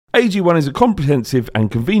AG1 is a comprehensive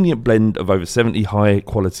and convenient blend of over 70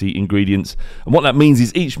 high-quality ingredients. And what that means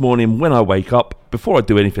is each morning when I wake up, before I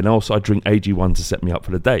do anything else, I drink AG1 to set me up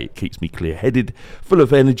for the day. It keeps me clear-headed, full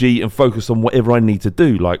of energy and focused on whatever I need to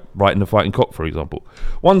do, like writing The Fighting Cock, for example.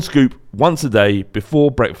 One scoop once a day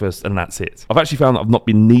before breakfast, and that's it. I've actually found that I've not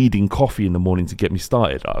been needing coffee in the morning to get me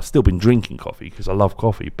started. I've still been drinking coffee because I love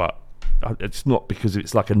coffee, but it's not because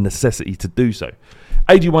it's like a necessity to do so.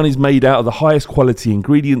 AG1 is made out of the highest quality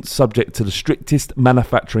ingredients subject to the strictest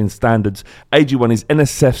manufacturing standards. AG1 is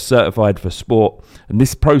NSF certified for sport, and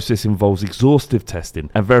this process involves exhaustive testing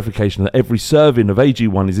and verification that every serving of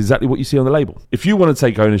AG1 is exactly what you see on the label. If you want to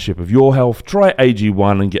take ownership of your health, try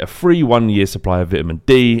AG1 and get a free 1-year supply of vitamin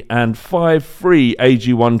D and 5 free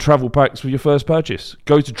AG1 travel packs with your first purchase.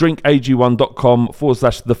 Go to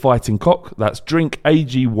drinkag1.com/thefightingcock. That's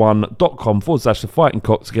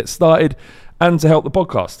drinkag1.com/thefightingcock to get started and to help the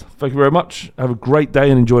podcast. Thank you very much. Have a great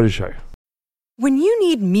day and enjoy the show. When you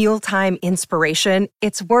need mealtime inspiration,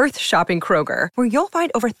 it's worth shopping Kroger, where you'll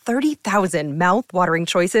find over 30,000 mouth-watering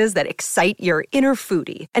choices that excite your inner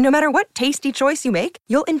foodie. And no matter what tasty choice you make,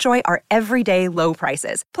 you'll enjoy our everyday low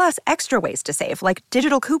prices, plus extra ways to save, like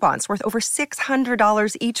digital coupons worth over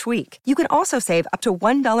 $600 each week. You can also save up to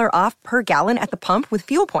 $1 off per gallon at the pump with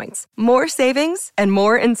fuel points. More savings and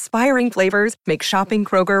more inspiring flavors make shopping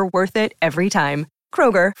Kroger worth it every time.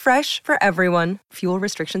 Kroger, fresh for everyone. Fuel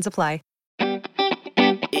restrictions apply.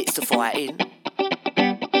 It's the fighting.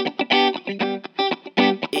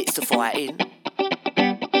 It's the fighting.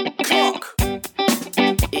 Cock.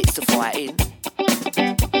 It's the fighting.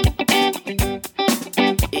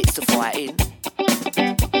 It's the fighting.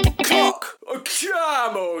 Cock.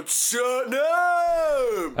 Come on,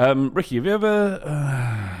 Tottenham. Ricky, have you ever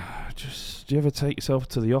do you ever take yourself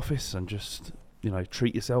to the office and just,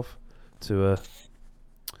 treat yourself to a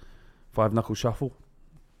 5-knuckle shuffle?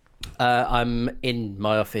 I'm in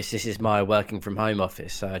my office. This is my working from home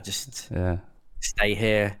office, so I just stay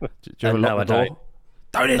here. Do you ever lock the door?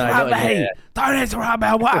 Don't interrupt me! Don't interrupt me!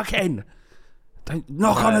 I'm working! Don't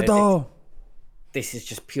knock on the door! This is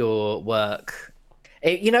just pure work.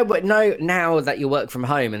 But now that you work from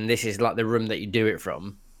home and this is like the room that you do it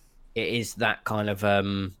from, it is that kind of... I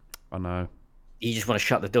know. You just want to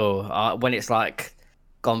shut the door. When it's like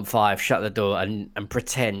gone 5, shut the door and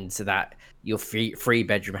pretend that your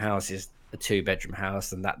 3-bedroom house is a 2-bedroom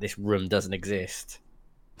house and that this room doesn't exist.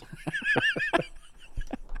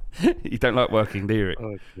 You don't like working, do you, Rick?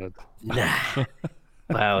 Oh, God. Nah.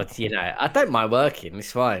 Well, I don't mind working.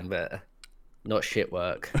 It's fine, but not shit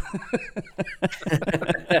work.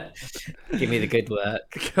 Give me the good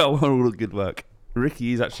work. I want all the good work.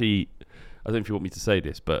 Ricky is actually, I don't know if you want me to say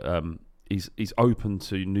this, but he's open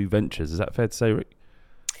to new ventures. Is that fair to say, Rick?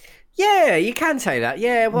 Yeah, you can say that.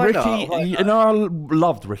 Yeah, why Ricky, not? I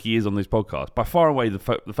loved Ricky is on this podcast. By far and away the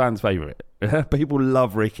fans' favourite. People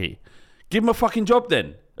love Ricky. Give him a fucking job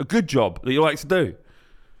then. A good job that he likes to do.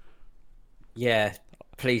 Yeah,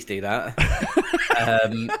 please do that.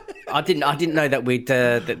 I didn't know that we'd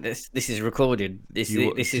that this is recorded.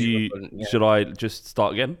 Should I just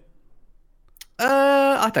start again?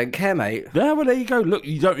 I don't care, mate. Yeah, well there you go. Look,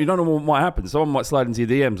 you don't know what might happen. Someone might slide into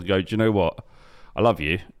your DMs and go, "Do you know what? I love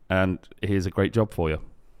you, and here's a great job for you."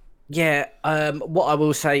 Yeah. What I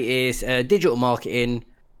will say is digital marketing,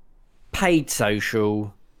 paid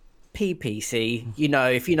social, PPC.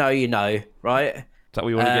 If you know, you know, right? Is that what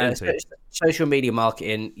you want to get into? Social media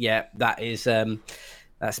marketing. Yeah, that is.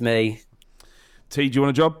 That's me. T, do you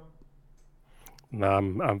want a job? No,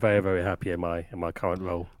 I'm very, very happy in my current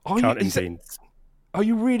role. Counting beans. Are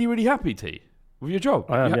you really, really happy, T, with your job?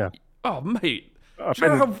 I am. Yeah. Oh, mate. I've do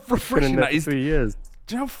you know how refreshing that is? 3 years.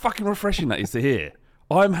 Do you know how fucking refreshing that is to hear?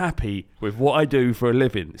 I'm happy with what I do for a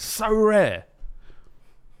living. It's so rare.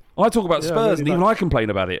 I talk about Spurs and even I complain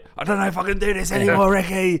about it. I don't know if I can do this anymore,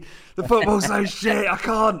 Ricky. The football's so shit. I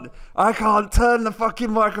can't turn the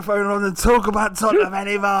fucking microphone on and talk about Tottenham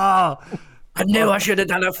anymore. I knew I should have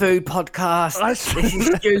done a food podcast. This is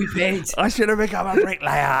stupid. I should have become a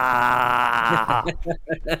bricklayer.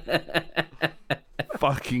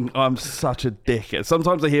 Fucking, I'm such a dickhead.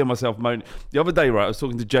 Sometimes I hear myself moan. The other day, right, I was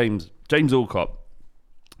talking to James Alcott,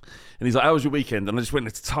 and he's like, "How was your weekend?" And I just went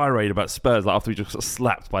into tirade about Spurs, like after we just got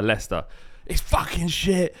slapped by Leicester. It's fucking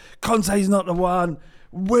shit. Conte's not the one.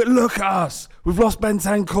 Look at us. We've lost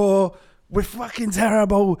Bentancur. We're fucking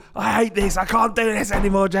terrible. I hate this. I can't do this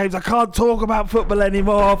anymore, James. I can't talk about football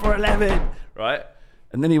anymore for 11. Right?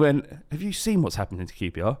 And then he went, "Have you seen what's happening to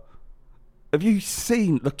QPR? Have you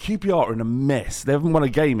seen the QPR are in a mess? They haven't won a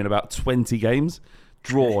game in about 20 games.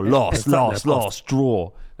 Draw, lost,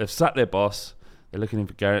 draw. They've sacked their boss. They're looking in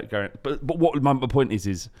for Garrett. But what my point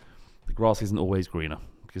is the grass isn't always greener,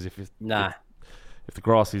 because if the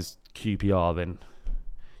grass is QPR, then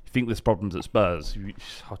you think there's problems at Spurs.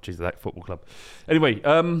 Oh, jeez, that football club. Anyway,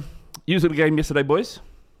 you was at the game yesterday, boys.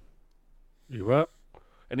 You were?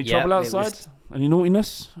 Any trouble outside? Any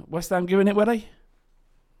naughtiness? West Ham giving it, were they?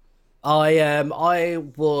 I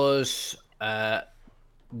was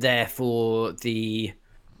there for the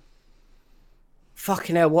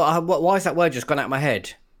fucking hell. Why is that word just gone out of my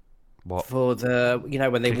head? What? For the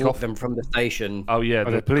when they Kick walk off? them from the station. Oh yeah,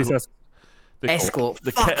 The police Escort.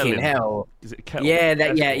 The Fucking kettling. hell. Is it a kettle?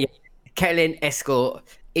 Yeah. Kettling, escort,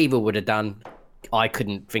 either would have done. I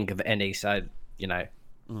couldn't think of any, so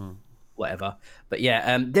whatever. But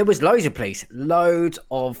yeah, there was loads of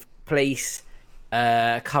police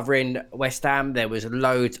covering West Ham. There was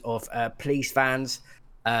loads of police fans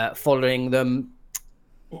following them,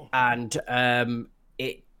 and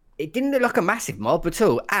it didn't look like a massive mob at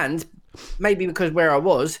all. And maybe because where I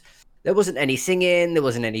was, there wasn't any singing, there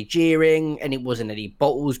wasn't any jeering, and it wasn't any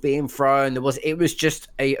bottles being thrown. It was just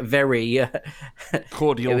a very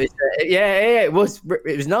Cordial. It was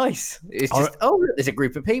nice. It's just look, there's a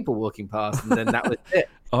group of people walking past, and then that was it.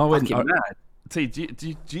 Mad. T,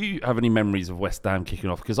 do you have any memories of West Ham kicking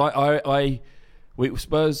off? Because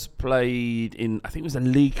Spurs played in, I think it was a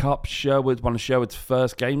League Cup, Sherwood, one of Sherwood's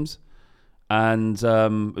first games, and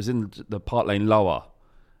it was in the Park Lane Lower,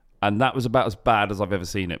 and that was about as bad as I've ever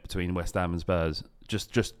seen it between West Ham and Spurs.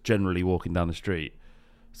 Just generally walking down the street.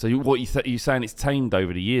 So you saying it's tamed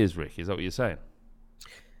over the years, Rick? Is that what you're saying?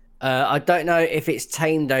 I don't know if it's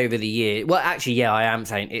tamed over the years. Well, actually, yeah, I am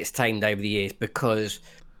saying it's tamed over the years because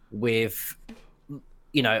with,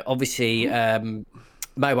 obviously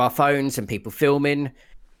mobile phones and people filming,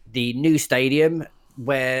 the new stadium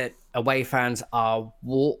where away fans are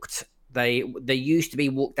walked, they used to be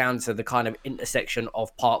walked down to the kind of intersection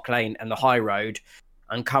of Park Lane and the High Road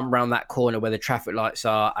and come around that corner where the traffic lights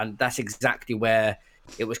are, and that's exactly where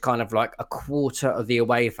it was kind of like a quarter of the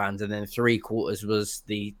away fans and then 3/4 was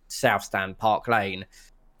the South Stand, Park Lane.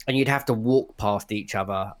 And you'd have to walk past each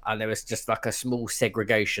other, and there was just like a small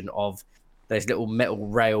segregation of those little metal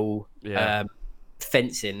rail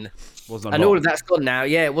fencing. And all of that's gone now.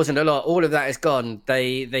 Yeah, it wasn't a lot. All of that is gone.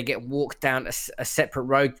 They get walked down a separate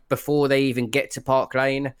road before they even get to Park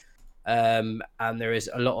Lane. And there is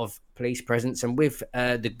a lot of police presence. And with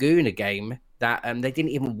the Gooner game, that they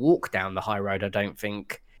didn't even walk down the High Road, I don't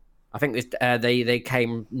think. I think it was, they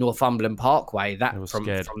came Northumberland Parkway. That from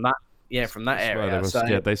that. Yeah, from that area. They were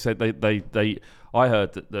scared. They said they. I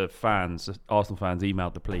heard that the Arsenal fans,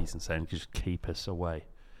 emailed the police and saying, "Just keep us away,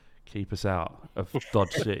 keep us out of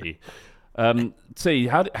Dodge City." T,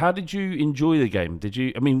 how did you enjoy the game? Did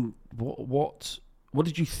you? I mean, what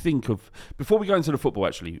did you think of? Before we go into the football,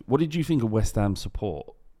 actually, what did you think of West Ham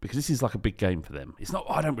support? Because this is like a big game for them. It's not.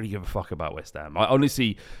 I don't really give a fuck about West Ham. I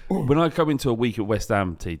honestly, when I come into a week at West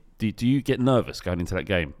Ham, T, do you get nervous going into that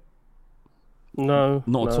game? No,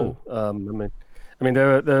 not at all. I mean, they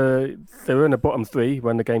were in the bottom three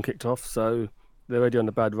when the game kicked off, so they're already on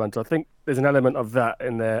a bad run. So I think there's an element of that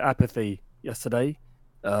in their apathy yesterday.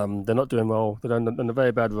 They're not doing well. They're on a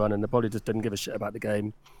very bad run, and they probably just didn't give a shit about the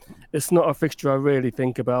game. It's not a fixture I really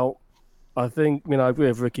think about. I think, I agree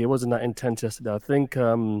with Ricky. It wasn't that intense yesterday. I think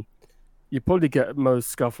you probably get most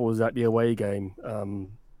scuffles at the away game.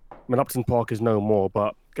 Upton Park is no more,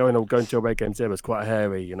 but going to away games there was quite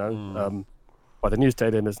hairy, But the new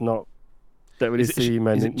stadium is not. Don't really see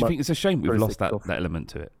many. Do you think it's a shame we've lost that element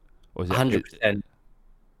to it? Or is it 100%?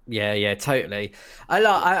 Yeah, totally.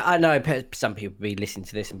 I know some people be listening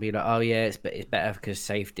to this and be like, "Oh yeah, it's better because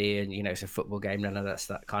safety and it's a football game. None of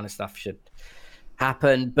that kind of stuff should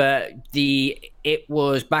happen." But it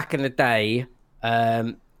was back in the day.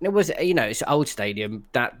 It was it's an old stadium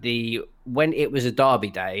that when it was a derby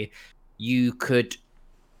day, you could.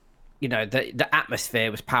 The atmosphere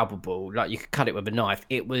was palpable. Like you could cut it with a knife.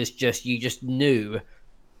 It was just, you just knew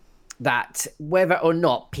that whether or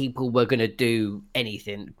not people were going to do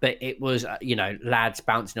anything, but it was, lads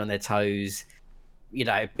bouncing on their toes,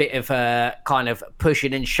 bit of kind of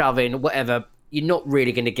pushing and shoving, whatever. You're not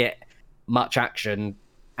really going to get much action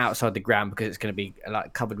outside the ground because it's going to be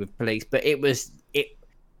like covered with police. But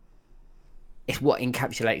it's what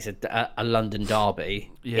encapsulates a London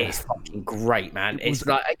derby. Yeah. It's fucking great, man. It's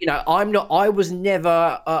like, I was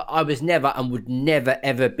never and would never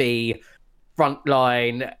ever be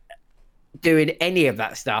frontline doing any of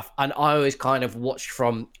that stuff. And I always kind of watched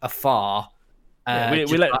from afar.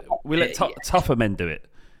 We let tougher men do it.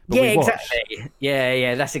 Yeah, exactly.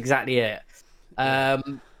 Yeah, that's exactly it.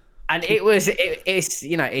 And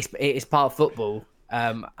it's part of football.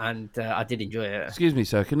 and I did enjoy it. Excuse me,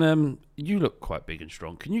 sir. Can you look quite big and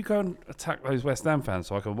strong? Can you go and attack those West Ham fans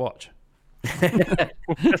so I can watch?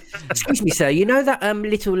 Excuse me, sir. You know that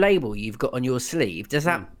little label you've got on your sleeve? Does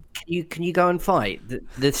that? Can you go and fight?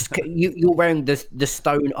 You're wearing the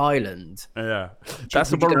Stone Island. Yeah, that's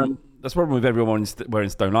the problem. That's the problem with everyone wearing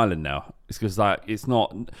Stone Island now. It's because it's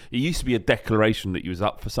not. It used to be a declaration that you was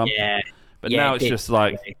up for something. Yeah. But now it's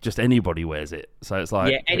just anybody wears it. So it's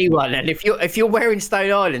like anyone. And if you're wearing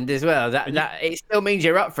Stone Island as well, that it still means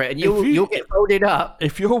you're up for it, and you'll get folded up.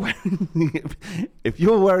 If you're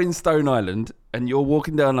wearing Stone Island and you're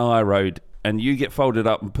walking down the high road and you get folded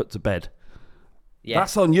up and put to bed,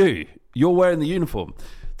 that's on you. You're wearing the uniform.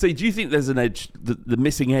 So do you think there's an edge, the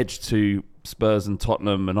missing edge to Spurs and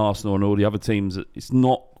Tottenham and Arsenal and all the other teams? It's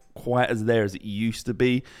not quite as there as it used to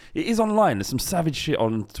be. It is online. There's some savage shit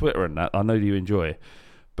on Twitter and that I know you enjoy.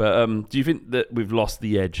 But do you think that we've lost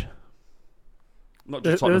the edge? Not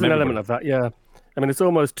just There's an element of that, yeah. I mean, it's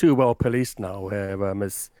almost too well policed now where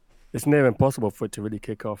it's near impossible for it to really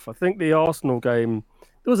kick off. I think the Arsenal game,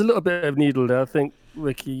 there was a little bit of needle there. I think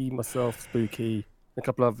Ricky, myself, Spooky, a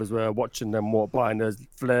couple of others were watching them walk by and there's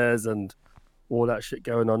flares and all that shit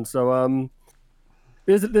going on. So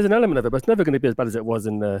there's an element of it, but it's never going to be as bad as it was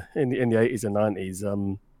in the 80s and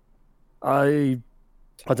 90s.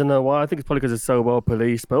 I don't know why. I think it's probably because it's so well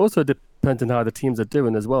policed, but also depends on how the teams are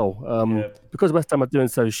doing as well. Because West Ham are doing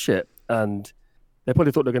so shit, and they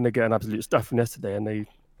probably thought they're going to get an absolute stuffing yesterday, and they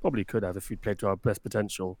probably could have if we played to our best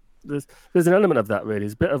potential. There's an element of that really.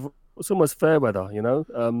 It's almost fair weather, you know.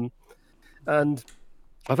 And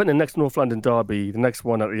I think the next North London derby, the next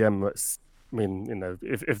one at the Emirates, I mean, you know,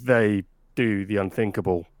 if they do the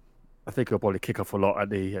unthinkable, I think it'll probably kick off a lot at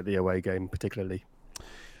the away game, particularly.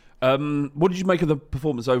 What did you make of the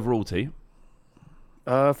performance overall, T?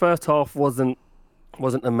 First half wasn't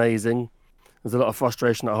amazing. There's a lot of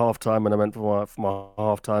frustration at half time when I went for my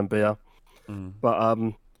half time beer. But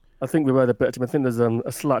I think we were the better team. I think there's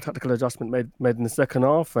a slight tactical adjustment made in the second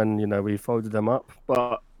half, and you know we folded them up.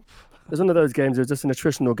 But it was one of those games. It was just an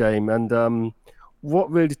attritional game, and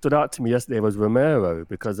what really stood out to me yesterday was Romero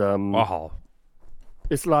because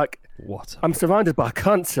it's like I'm surrounded by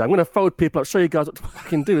cunts here. I'm going to fold people up, show you guys what to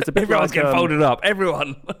fucking do. It's a bit Everyone's getting folded up.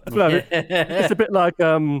 Everyone. It's a bit like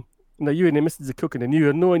you know, you and your missus are cooking and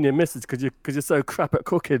you're annoying your missus because you're so crap at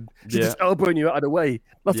cooking. She's just elbowing you out of the way.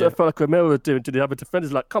 That's what I felt like Romero was doing to the other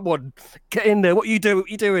defenders. Like, come on, get in there. What are you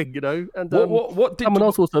doing? You know? And someone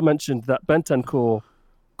else also mentioned that Bentancur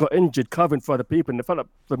got injured covering for other people, and it felt like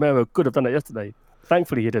Romero could have done it yesterday.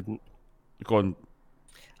 Thankfully, he didn't. Go on.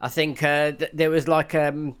 I think there was like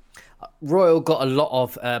Royal got a lot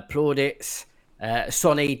of plaudits.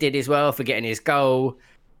 Sonny did as well for getting his goal.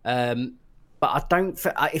 But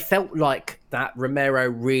it felt like that Romero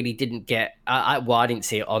really didn't get. I didn't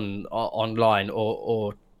see it online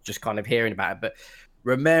or just kind of hearing about it. But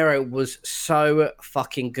Romero was so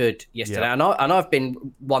fucking good yesterday, and I've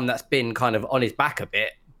been one that's been kind of on his back a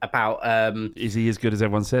bit about. Is he as good as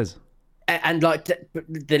everyone says? And like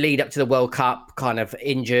the lead up to the World Cup, kind of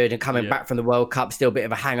injured and coming back from the World Cup, still a bit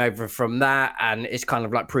of a hangover from that, and it's kind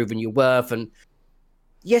of like proving your worth. And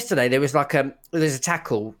yesterday there was like there's a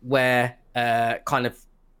tackle where kind of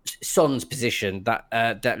Son's position,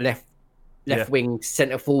 that left wing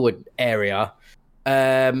centre forward area,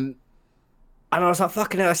 and I was like,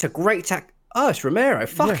 fucking hell, that's a great tackle. Oh, it's Romero.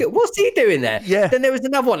 Fuck it, what's he doing there? Yeah. Then there was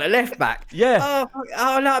another one at left back. Yeah.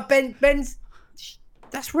 Oh no, Ben's.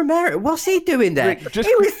 That's Romero. What's he doing there? He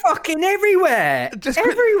was fucking everywhere.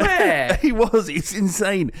 Everywhere. He was. It's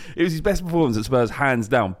insane. It was his best performance at Spurs, hands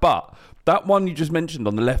down. But that one you just mentioned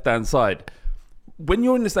on the left-hand side, when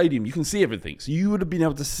you're in the stadium, you can see everything. So you would have been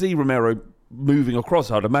able to see Romero moving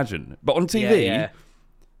across, I'd imagine. But on TV,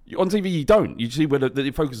 you don't. You see where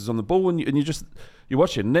it focuses on the ball and you're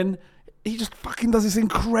watching. And then he just fucking does this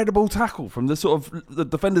incredible tackle from the sort of the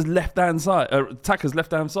defender's left-hand side, attacker's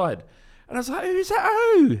left-hand side. And I was like, who's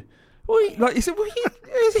that? Oh, like he said, where you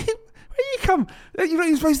come? You're not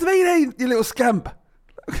even supposed to be there, you little scamp.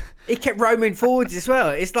 He kept roaming forwards as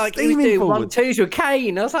well. It's like he was doing 1-2s with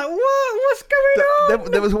Kane. I was like, what's going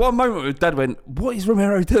on? There was one moment where Dad went, what is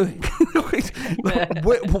Romero doing?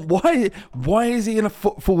 Why is he in a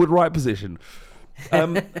forward right position?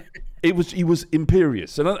 He was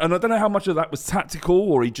imperious, and I don't know how much of that was tactical,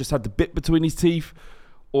 or he just had the bit between his teeth,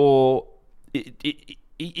 or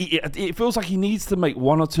it feels like he needs to make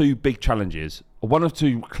one or two big challenges, or one or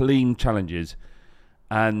two clean challenges,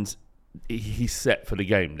 and he's set for the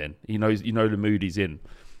game. Then he knows, the mood he's in.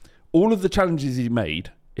 All of the challenges he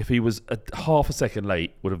made, if he was half a second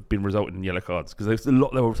late, would have been resulting in yellow cards because there's a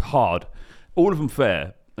lot that were hard, all of them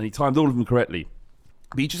fair, and he timed all of them correctly.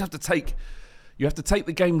 But you just have to take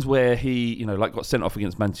the games where he, like got sent off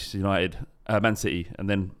against Manchester United, Man City, and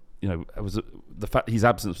then it was the fact his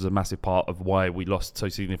absence was a massive part of why we lost so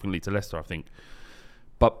significantly to Leicester, I think.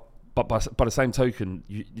 But by the same token,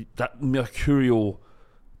 that mercurial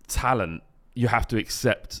talent, you have to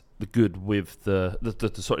accept the good with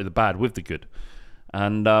the bad with the good,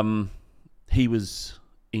 and he was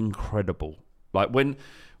incredible.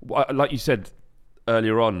 Like you said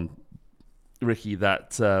earlier on, Ricky,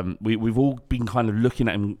 that we've all been kind of looking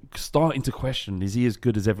at him, starting to question: is he as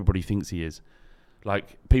good as everybody thinks he is?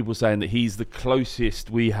 Like people saying that he's the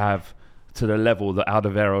closest we have to the level that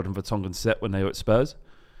Alderweireld and Vertonghen set when they were at Spurs,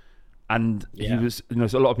 and he was.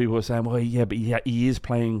 So a lot of people were saying, well, yeah, but he is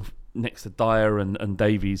playing next to Dyer and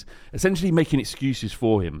Davies, essentially making excuses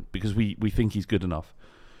for him because we think he's good enough.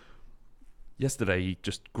 Yesterday, he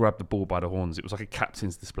just grabbed the ball by the horns. It was like a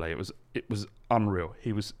captain's display. It was unreal.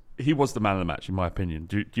 He was the man of the match, in my opinion.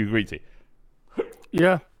 Do you agree, T?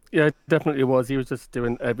 Yeah, definitely was. He was just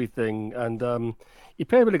doing everything, and he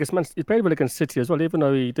played well against City as well. Even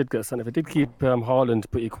though he did get sent off, he did keep Haaland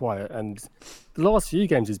pretty quiet. And the last few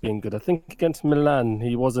games he's been good. I think against Milan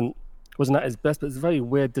he wasn't at his best, but it's a very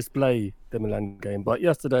weird display, the Milan game. But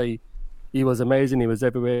yesterday he was amazing. He was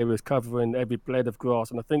everywhere. He was covering every blade of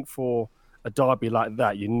grass, and I think for a derby like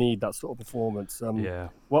that, you need that sort of performance.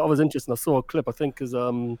 What I was interested in, I saw a clip, I think, is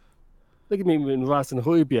look at me and Rice and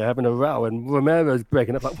Højbjerg having a row and Romero's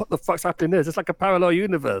breaking up. Like, what the fuck's happening there? It's like a parallel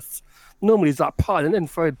universe. Normally he's like piling in,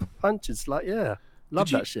 throwing punches. Like, yeah, love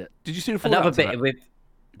that shit. Did you see the another bit with?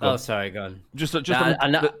 Oh, sorry, go on. Just on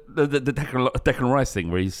the Declan Rice thing,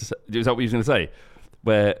 where is that what you was going to say?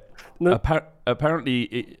 Where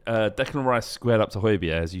apparently Declan Rice squared up to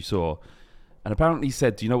Højbjerg, as you saw, and apparently he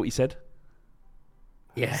said, do you know what he said?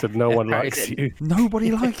 Yeah. Said no one likes you.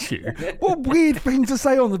 Nobody likes you. What a weird thing to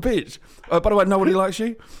say on the pitch. By the way, nobody likes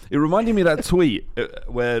you. It reminded me of that tweet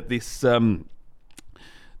where this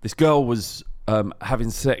girl was having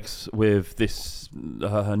sex with this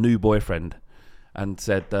her new boyfriend, and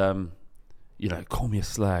said, call me a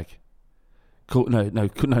slag. No,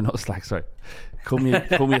 not a slag. Sorry, call me a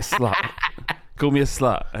slut. Call me a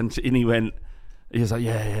slut. And he was like,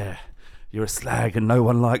 yeah. You're a slag and no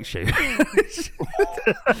one likes you.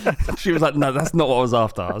 She was like, no, that's not what I was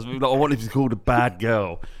after. I wanted to be called a bad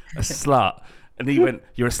girl, a slut. And he went,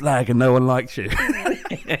 you're a slag and no one likes you.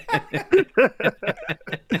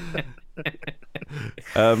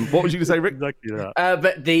 What was you going to say, Rick? Exactly that.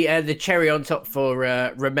 But the cherry on top for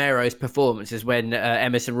Romero's performance is when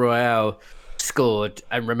Emerson Royale scored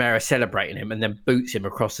and Romero celebrating him and then boots him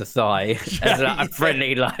across the thigh as a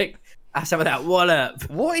friendly, have some of that wallop.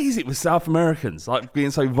 What is it with South Americans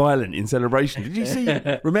being so violent in celebration? Did you see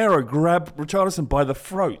Romero grab Richarlison by the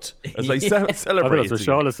throat as they celebrated? I thought it was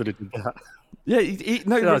Richarlison who did that. Yeah,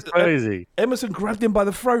 that's crazy. Emerson grabbed him by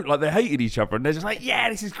the throat like they hated each other, and they're just like, yeah,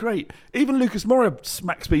 this is great. Even Lucas Moura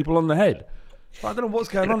smacks people on the head. I don't know what's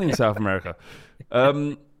going on in South America.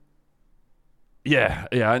 Unreal.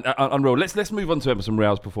 Let's move on to Emerson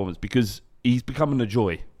Royale's performance, because he's becoming a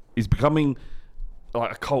joy. He's becoming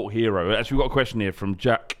like a cult hero. Actually, we've got a question here from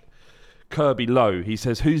Jack Kirby Lowe. He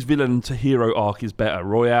says, whose villain to hero arc is better,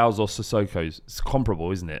 Royale's or Sissoko's? It's comparable,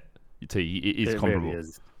 isn't it? It is comparable. Really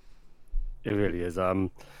is. It really is. And,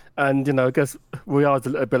 I guess Royale's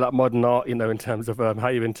a little bit like modern art, in terms of how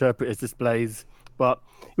you interpret his displays. But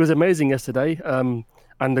it was amazing yesterday. And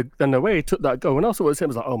the way he took that goal, and also what it said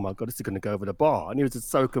was like, oh my God, this is going to go over the bar. And he was just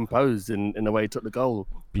so composed in the way he took the goal.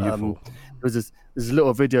 Beautiful. There was this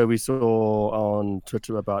little video we saw on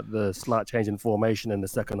Twitter about the slight change in formation in the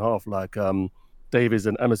second half. Davies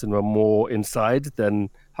and Emerson were more inside than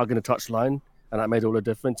hugging the touchline, and that made all the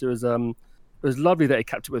difference. It was lovely that he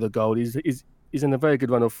kept it with a goal. He's in a very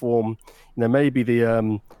good run of form. Maybe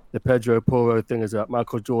the Pedro Porro thing is a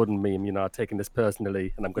Michael Jordan meme. Taking this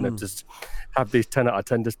personally, and I'm going to just have these 10 out of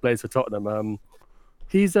 10 displays for Tottenham.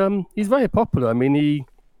 He's very popular. I mean,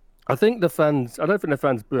 I don't think the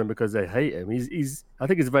fans boo him because they hate him. I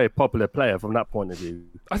think he's a very popular player from that point of view.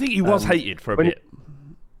 I think he was hated for a bit.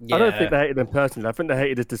 I don't think they hated him personally. I think they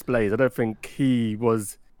hated his displays. I don't think he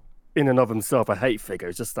was in and of himself a hate figure.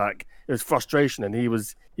 It's just it was frustration, and he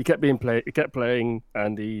kept playing,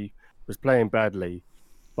 and he was playing badly.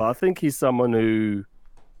 But I think he's someone who,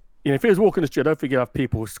 if he was walking the street, I don't think you'd have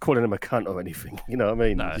people calling him a cunt or anything. You know what I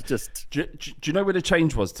mean? No. Do you know where the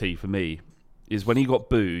change was, T, for me? Is when he got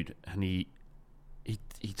booed and he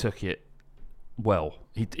took it well.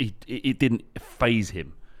 It didn't faze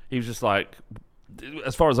him. He was just like,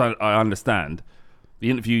 as far as I understand, the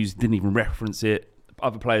interviews didn't even reference it.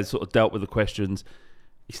 Other players sort of dealt with the questions.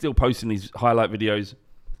 He's still posting these highlight videos.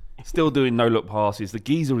 Still doing no-look passes. The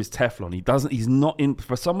geezer is Teflon. He's not in...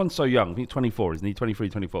 For someone so young, I think 24, isn't he? 23,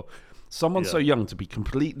 24. Someone so young to be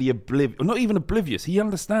completely oblivious... Not even oblivious. He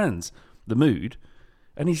understands the mood.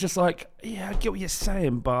 And he's just like, yeah, I get what you're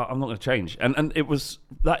saying, but I'm not going to change. And it was...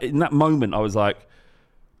 that in that moment, I was like,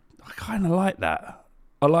 I kind of like that.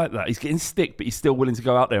 I like that. He's getting stick, but he's still willing to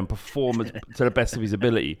go out there and perform to the best of his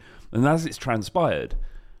ability. And as it's transpired,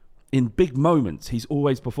 in big moments, he's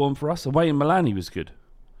always performed for us. Away in Milan, he was good.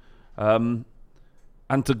 And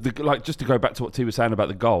just to go back to what T was saying about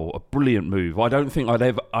the goal, a brilliant move. I don't think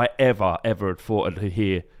I ever had thought to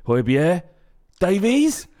hear Højbjerg,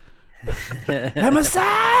 Davies,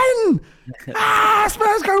 Emerson.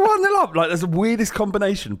 Spurs go 1-0 up. Like, there's the weirdest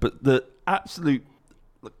combination, but the absolute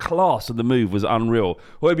class of the move was unreal.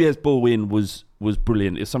 Højbjerg's ball in was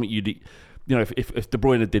brilliant. It's something you'd, if De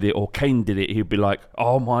Bruyne did it or Kane did it, he'd be like,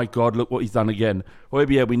 oh my god, look what he's done again.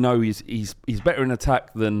 Højbjerg, we know he's better in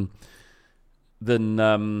attack than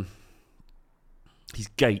his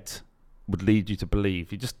gait would lead you to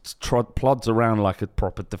believe. He just plods around like a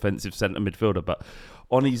proper defensive centre midfielder, but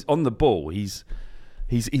on the ball, he's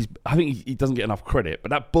I think he doesn't get enough credit.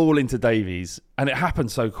 But that ball into Davies, and it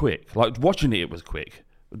happened so quick. Like, watching it was quick.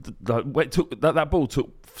 That ball took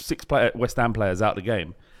 6 West Ham players out of the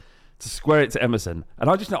game to square it to Emerson, and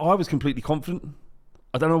I just know I was completely confident.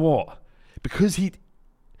 I don't know what, because he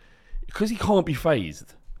can't be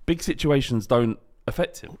phased. Big situations don't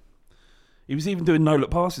affect him. He was even doing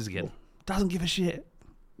no-look passes again. Doesn't give a shit.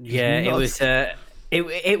 Yeah,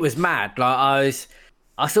 it was mad. Like,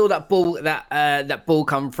 I saw that ball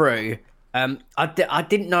come through. I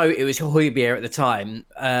didn't know it was Højbjerg at the time.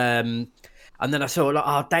 And then I saw, like,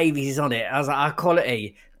 oh, Davies is on it. I was like,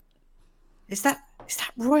 quality. Is that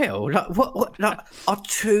Royal? Like, what? Like, our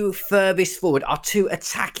 2 furthest forward, our 2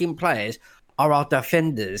 attacking players are our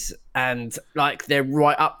defenders, and like they're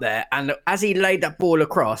right up there. And as he laid that ball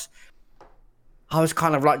across, I was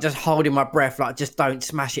kind of like just holding my breath, like, just don't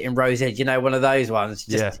smash it in Rose Edge, one of those ones.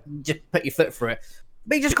 Just put your foot through it.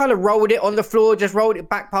 But he just kind of rolled it on the floor, just rolled it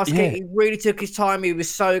back past Kate. He really took his time. He was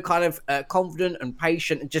so kind of confident and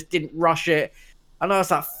patient and just didn't rush it. And I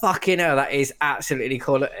was like, fucking hell, that is absolutely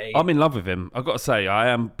quality. I'm in love with him. I've got to say, I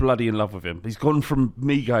am bloody in love with him. He's gone from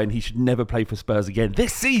me going, he should never play for Spurs again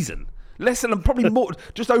this season. Less than, probably more,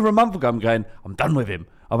 just over a month ago, I'm going, I'm done with him.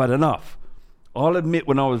 I've had enough. I'll admit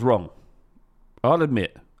when I was wrong. I'll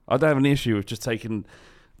admit. I don't have an issue with just taking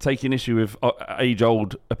issue with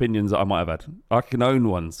age-old opinions that I might have had. I can own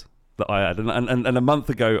ones that I had. And a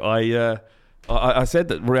month ago, I said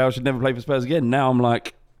that Real should never play for Spurs again. Now I'm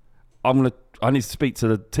like, I need to speak to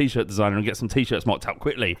the T-shirt designer and get some T-shirts marked out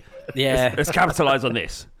quickly. Yeah. Let's capitalise on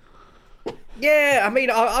this. Yeah, I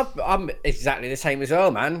mean, I'm exactly the same as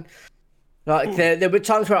well, man. Like, there were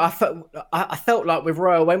times where I felt like with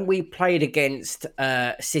Royal, when we played against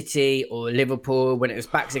City or Liverpool, when it was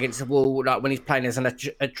backs against the wall, like when he's playing as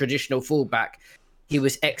a traditional fullback, he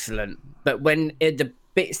was excellent. But when the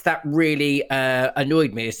bits that really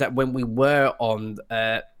annoyed me is that when we were on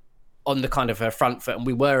the kind of front foot and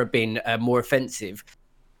we were being more offensive,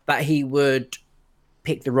 that he would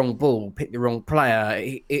pick the wrong ball, pick the wrong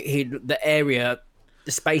player.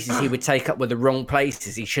 The spaces he would take up were the wrong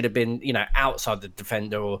places. He should have been, outside the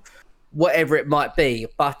defender or whatever it might be.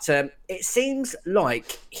 But it seems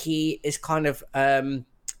like he is kind of,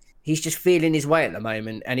 he's just feeling his way at the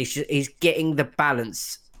moment, and he's getting the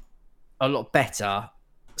balance a lot better.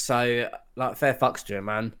 So, like, fair fucks to him,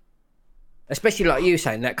 man. Especially like you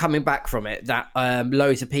saying that, coming back from it, that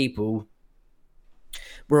loads of people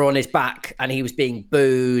were on his back and he was being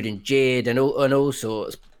booed and jeered and all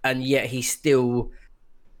sorts, and yet he still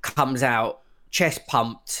comes out chest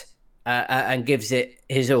pumped and gives it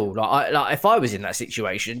his all. Like if I was in that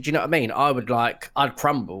situation, do you know what I mean? I'd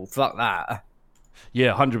crumble. Fuck that.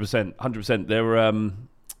 Yeah, 100%.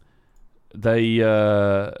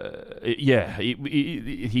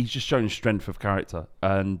 He's just shown strength of character,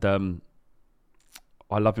 and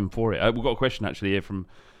I love him for it. We've got a question actually here from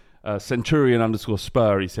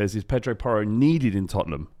Centurion_Spur. He says, is Pedro Porro needed in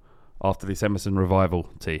Tottenham after this Emerson revival,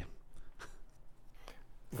 T?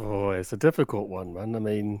 Oh, it's a difficult one, man. I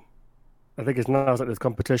mean, I think it's nice that there's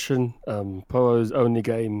competition. Porro's only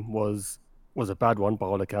game was a bad one by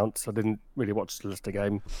all accounts. I didn't really watch the Leicester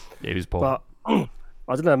game. Yeah, he was poor. But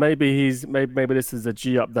I don't know. Maybe this is a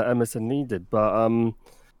G up that Emerson needed. But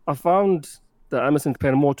I found that Emerson's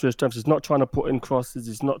playing more to his strengths. He's not trying to put in crosses.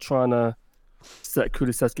 He's not trying to set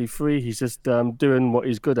Kulusevski free. He's just doing what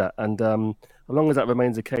he's good at. And as long as that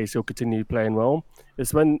remains the case, he'll continue playing well.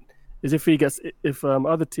 If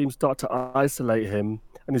other teams start to isolate him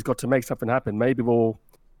and he's got to make something happen, maybe we'll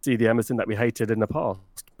see the Emerson that we hated in the past.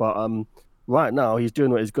 But right now, he's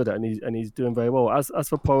doing what he's good at, and he's doing very well. As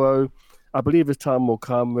for Porro, I believe his time will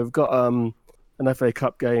come. We've got an FA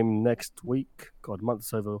Cup game next week. God,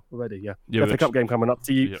 month's over already. Yeah, FA Cup game coming up.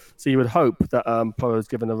 So you would hope that Porro's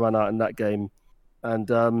given a run out in that game, and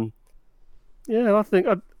I think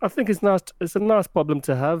it's nice. It's a nice problem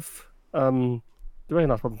to have. Very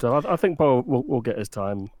nice problem to have. I think Porro will get his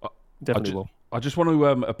time. Definitely will. I just want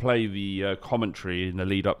to play the commentary in the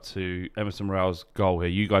lead up to Emerson Royale's goal here.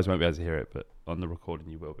 You guys won't be able to hear it, but on the recording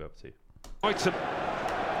you will be able to. Item.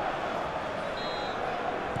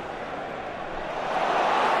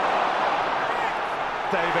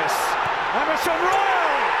 Davis. Emerson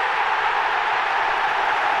Royale!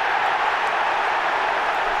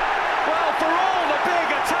 Well, for all the big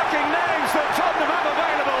attacking names that Tottenham have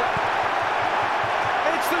available,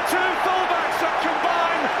 it's the two fullbacks that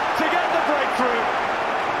combine to get the breakthrough.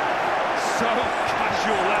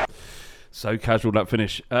 So casual that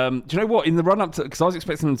finish. Do you know what? In the run up to, because I was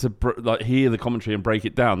expecting them to hear the commentary and break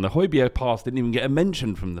it down. The Højbjerg pass didn't even get a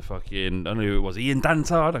mention from the fucking. I don't know who it was. Ian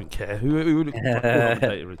Danta. I don't care who the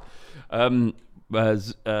commentator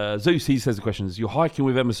is. Zeus. He says the question is: You're hiking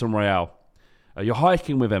with Emerson Royale. You're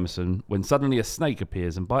hiking with Emerson when suddenly a snake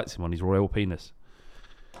appears and bites him on his royal penis.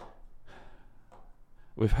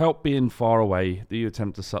 With help being far away, do you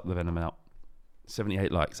attempt to suck the venom out?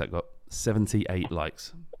 78 likes. That got 78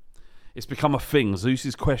 likes. It's become a thing.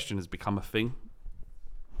 Zeus's question has become a thing.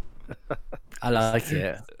 I like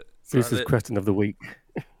it. Zeus's question of the week.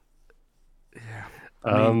 Yeah.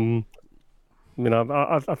 I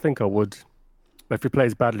think I would. But if he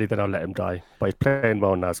plays badly, then I'll let him die. But he's playing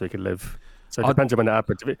well now, so he can live. So it depends on when it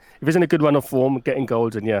happens. If he's in a good run of form, getting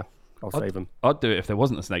goals, then yeah, I'll save him. I'd do it if there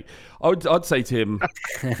wasn't a snake. I'd say to him,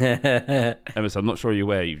 Emerson, I'm not sure you're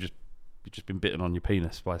aware, you've just been bitten on your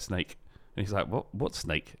penis by a snake. And he's like, what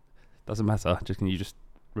snake? Doesn't matter. Can you just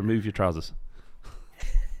remove your trousers?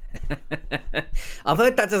 I've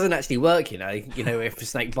heard that doesn't actually work. You know, if a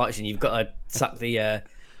snake bites you, you've got to suck the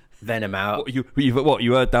venom out. You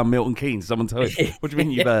heard down Milton Keynes? Someone told you. What do you mean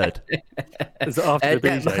you've heard? Is it after the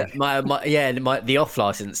BJ? The off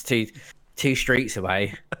license two streets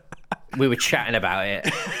away. We were chatting about it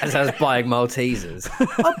as I was buying Maltesers.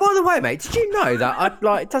 Oh, by the way, mate, did you know that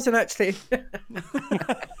it doesn't actually?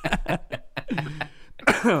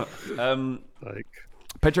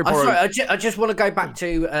 Pedro Porro. Sorry, I just want to go back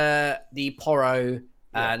to the Porro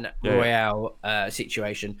and Royale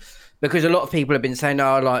situation, because a lot of people have been saying,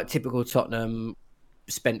 typical Tottenham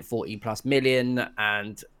spent 40 plus million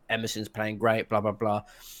and Emerson's playing great, blah, blah, blah.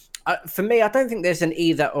 For me, I don't think there's an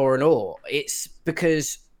either or an or. It's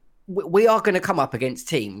because we are going to come up against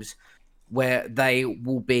teams where they'll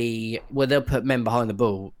put men behind the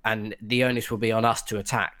ball, and the onus will be on us to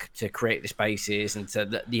attack, to create the spaces and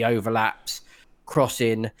to the overlaps,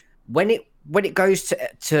 crossing. When it goes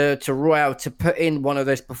to Royale to put in one of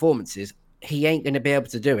those performances, he ain't going to be able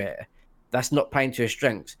to do it. That's not playing to his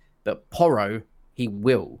strengths. But Porro, he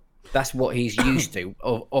will. That's what he's used to.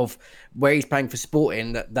 Of where he's playing for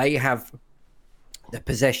Sporting, that they have the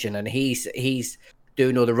possession, and he's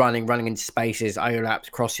doing all the running into spaces, overlaps,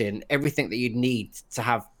 crossing, everything that you'd need to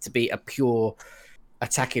have to be a pure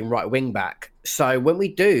attacking right wing back. So when we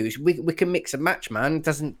do, we can mix and match, man. It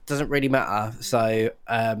doesn't really matter. So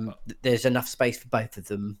there's enough space for both of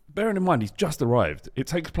them. Bearing in mind, he's just arrived. It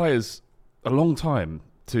takes players a long time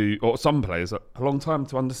or some players a long time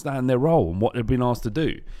to understand their role and what they've been asked to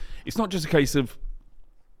do. It's not just a case of,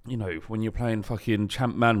 when you're playing fucking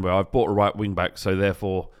Champ Man where I've bought a right wing back, so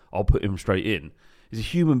therefore I'll put him straight in. He's a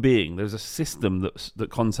human being. There's a system that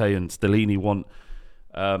Conte and Stellini want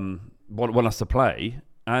us to play,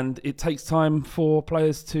 and it takes time for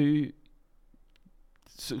players to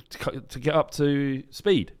get up to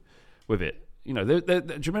speed with it. Do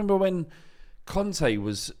you remember when Conte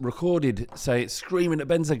was recorded screaming at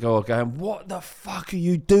Bentancur, going, "What the fuck are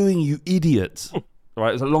you doing, you idiots?"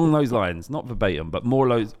 Right, it's along those lines, not verbatim, but more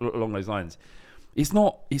along those lines. It's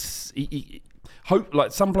not.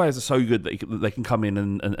 Some players are so good that they can come in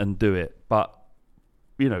and do it, but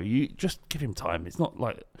you just give him time. It's not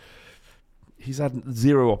like he's had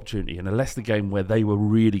zero opportunity in a Leicester game where they were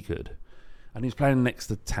really good, and he's playing next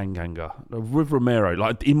to Tanganga with Romero.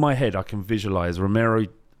 Like in my head, I can visualize Romero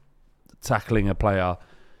tackling a player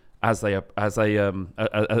as their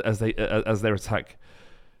attack,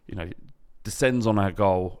 descends on our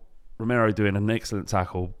goal. Romero doing an excellent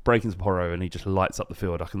tackle, breaking to Porro, and he just lights up the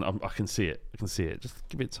field. I can see it. Just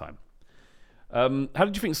give it time. How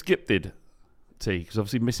did you think Skip did, T? Because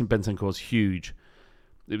obviously missing Bentancur is huge.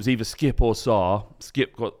 it was either Skip or Sarr.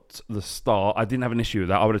 Skip got the start. I didn't have an issue with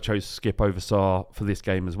that. I would have chose Skip over Sarr for this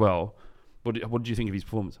game as well. What did you think of his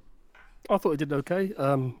performance? I thought he did okay.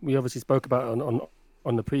 We obviously spoke about it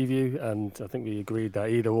on the preview, and I think we agreed that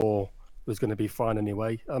either or was going to be fine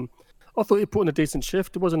anyway. I thought he put in a decent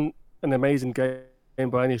shift. It wasn't an amazing game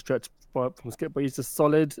by any stretch from Skip, but he's just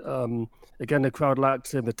solid. Again, the crowd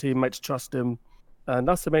liked him, the teammates trust him, and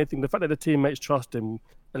that's the main thing. The fact that the teammates trust him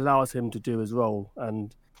allows him to do his role,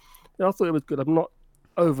 and I thought it was good. I'm not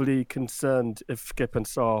overly concerned if Skip and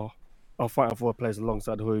Sarr are fighting for a place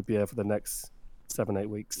alongside Højbjerg for the next 7-8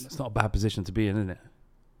 weeks. It's not a bad position to be in, isn't it?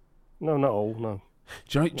 No, not all. No.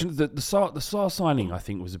 Do you know the Sarr signing? I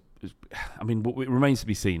think was. I mean, it remains to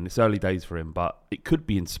be seen. It's early days for him, but it could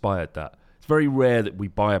be inspired. That it's very rare that we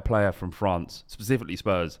buy a player from France, specifically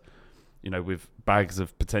Spurs, with bags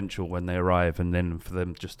of potential when they arrive, and then for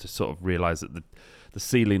them just to sort of realise that the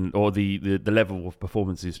ceiling or the level of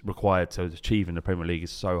performance is required to achieve in the Premier League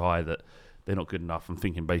is so high that they're not good enough. I'm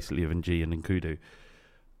thinking basically of Ng and Nkudu.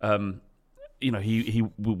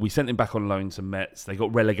 We sent him back on loan to Metz. They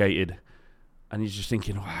got relegated, and he's just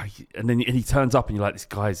thinking, wow. And then he turns up, and you're like, this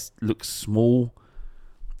guy looks small,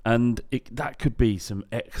 and that could be some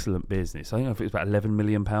excellent business. I think if it's about £11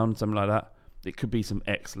 million, something like that. It could be some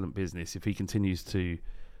excellent business if he continues to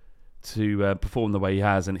perform the way he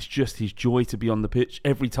has, and it's just his joy to be on the pitch.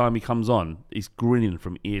 Every time he comes on, he's grinning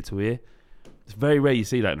from ear to ear. It's very rare you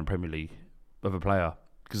see that in the Premier League of a player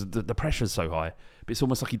because the pressure's so high, but it's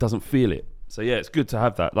almost like he doesn't feel it. So yeah, it's good to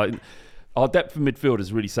have that. Like our depth of midfield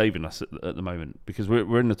is really saving us at the moment because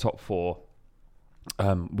we're in the top four.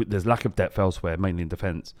 There's lack of depth elsewhere, mainly in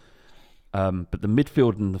defence. But the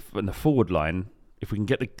midfield and the forward line, if we can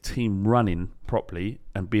get the team running properly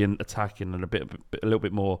and being attacking and a little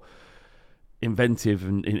bit more inventive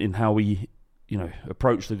in how we,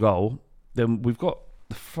 approach the goal, then we've got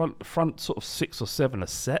the front sort of 6 or 7 are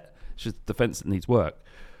set. It's just defence that needs work.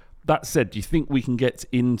 That said, do you think we can get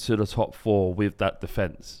into the top 4 with that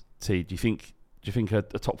defence? T, do you think a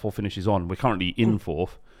top 4 finish is on? We're currently in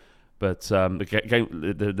 4th, but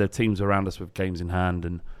the teams around us with games in hand,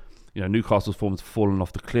 and Newcastle's form's fallen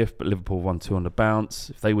off the cliff, but Liverpool won 2 on the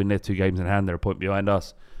bounce. If they win their 2 games in hand, they're a point behind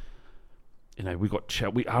us. We've got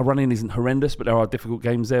our running isn't horrendous, but there are difficult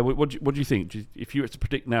games there. What do you think? If you were to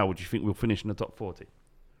predict now, would you think we'll finish in the top 40?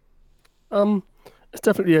 It's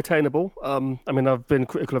definitely attainable. I've been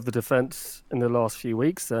critical of the defence in the last few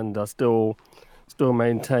weeks, and I still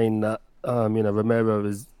maintain that Romero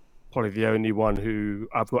is probably the only one who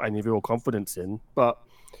I've got any real confidence in. But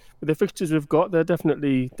with the fixtures we've got, they're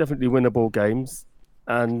definitely winnable games.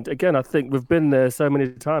 And again, I think we've been there so many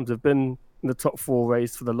times. We've been in the top 4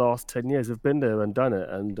 race for the last 10 years. We've been there and done it.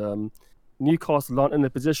 And Newcastle aren't in a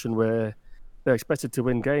position where they're expected to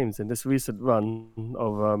win games. And this recent run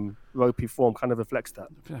of ropey form kind of reflects that.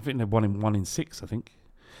 I think they've won in 1 in 6, I think.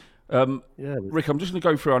 Rick, I'm just going to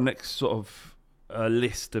go through our next sort of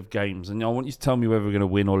list of games. And I want you to tell me whether we're going to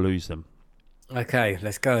win or lose them. Okay,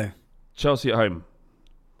 let's go. Chelsea at home.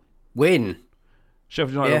 Win.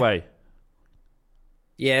 Sheffield United away.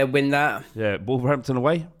 Yeah, win that. Yeah, Wolverhampton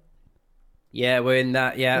away. Yeah, we're in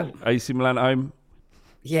that. Yeah. AC Milan at home.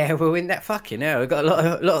 Yeah, we'll win that. Fucking hell, we've got a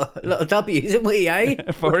lot of W's, haven't we?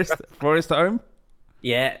 Eh? Forest at home.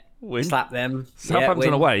 Yeah. Win. Slap them.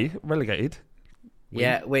 Southampton away, relegated. Win.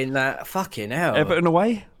 Yeah, win that. Fucking hell. Everton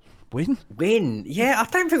away. Win. Yeah, I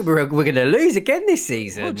don't think we're going to lose again this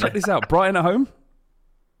season. Well, check this out. Brighton at home.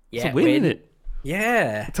 Yeah, it's a win, isn't it?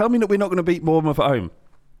 Yeah. Tell me that we're not going to beat Bournemouth at home.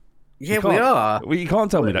 Yeah, we are. You can't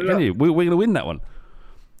tell me that, can you? We're going to win that one.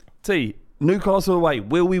 T, Newcastle away.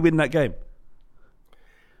 Will we win that game?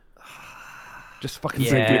 Just fucking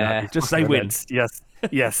say win. Just say win.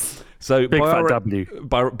 Yes. So big fat W.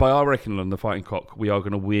 By our reckoning on the Fighting Cock, we are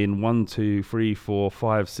going to win 1, 2, 3, 4,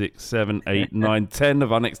 5, 6, 7, 8, 9, 10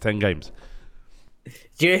 of our next 10 games.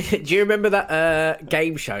 Do you remember that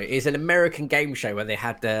game show? It's an American game show where they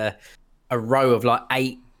had a row of like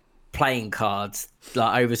 8 playing cards,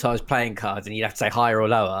 like oversized playing cards, and you'd have to say higher or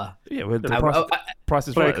lower. Yeah, well, the price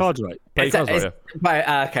is play right. cards right. Play cards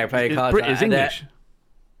right. Okay, play cards right. It's English.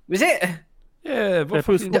 Was it? Yeah,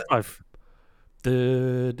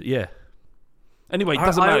 yeah. Anyway, it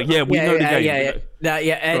doesn't matter. Yeah, we know the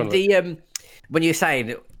game. And when you're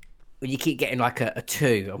saying when you keep getting like a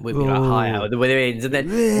 2 and we'll be like higher with the wins, and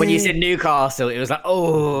then when you said Newcastle, it was like,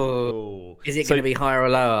 is it going to be higher or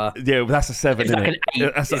lower? Yeah, well, that's a 7, isn't like it? An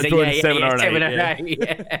 8. That's a 7 or an 8.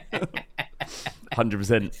 Yeah.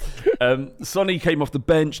 100%. Sonny came off the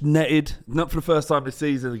bench, netted, not for the first time this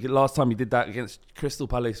season. The last time he did that against Crystal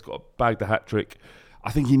Palace, got bagged a hat-trick.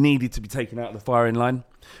 I think he needed to be taken out of the firing line.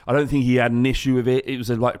 I don't think he had an issue with it. It was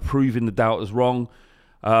like proving the doubters wrong.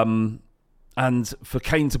 And for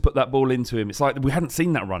Kane to put that ball into him, it's like we hadn't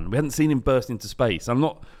seen that run. We hadn't seen him burst into space. I'm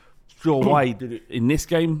not sure why he did it in this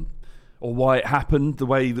game or why it happened the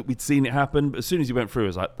way that we'd seen it happen. But as soon as he went through, I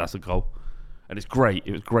was like, that's a goal. And it's great.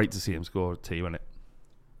 It was great to see him score, wasn't it?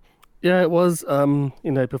 Yeah, it was.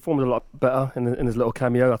 He performed a lot better in his little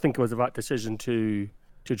cameo. I think it was the right decision to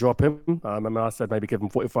drop him. I remember I said maybe give him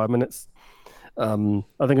 45 minutes. I think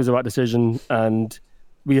it was the right decision, and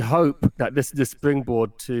we hope that this is the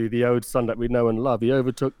springboard to the old Son that we know and love. He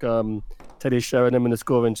overtook Teddy Sheringham in the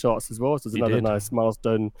scoring shots as well, so it's another nice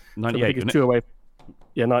milestone. 98, so it's 2 away.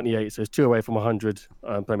 Yeah, 98. So it's 2 away from 100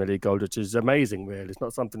 Premier League goals, which is amazing, really. It's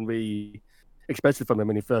not something we expected from him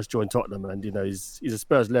when he first joined Tottenham, and he's a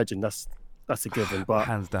Spurs legend. That's a given. But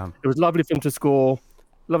hands down, it was lovely for him to score.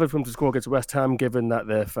 Lovely for him to score against West Ham, given that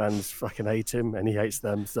their fans fucking hate him and he hates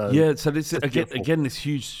them. So yeah, so this again this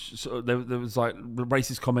huge. Sort of, there was like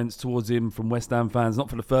racist comments towards him from West Ham fans. Not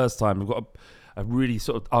for the first time. We've got a really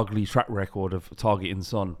sort of ugly track record of targeting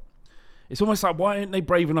Son. It's almost like, why aren't they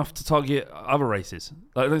brave enough to target other races?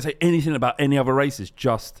 Like, they don't say anything about any other races,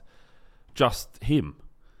 just him.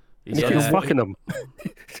 He keeps fucking them.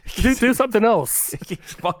 do something else.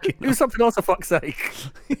 Do something else, for fuck's sake.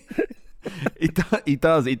 He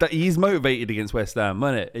does. He is motivated against West Ham,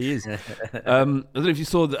 isn't it? He is. I don't know if you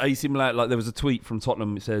saw that AC Milan. Like, there was a tweet from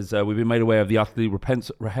Tottenham. It says, "We've been made aware of the utterly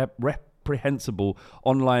reprehensible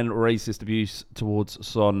online racist abuse towards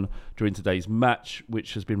Son during today's match,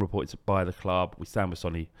 which has been reported by the club. We stand with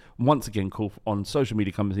Sonny. Once again, call on social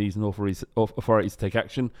media companies and authorities to take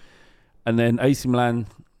action." And then AC Milan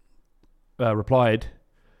replied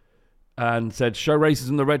and said, "Show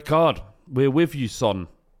racism the red card. We're with you, Son."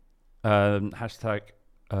 Hashtag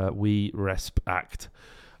we respect.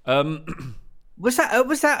 Was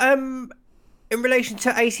that in relation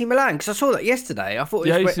to AC Milan? Because I saw that yesterday. I thought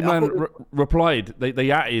AC Milan replied. They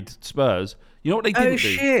added Spurs. You know what they didn't do?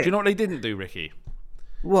 Shit. Do you know what they didn't do, Ricky?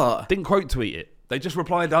 What? Didn't quote tweet it. They just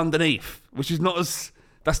replied underneath, which is not as.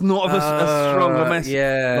 That's not as strong a message.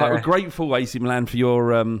 Yeah. Like, we're grateful, AC Milan, for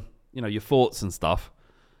your your thoughts and stuff.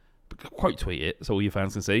 But quote tweet it so all your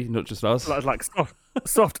fans can see, not just us. Like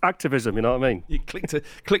soft activism, you know what I mean?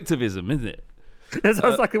 Clicktivism, isn't it? That's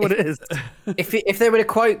exactly what it is. If they would have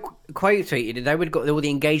quote tweeted, they would have got all the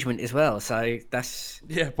engagement as well. So that's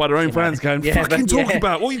by their own fans going, fucking talk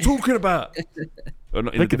about. What are you talking about?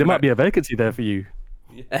 There might be a vacancy there for you.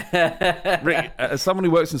 Rick, as someone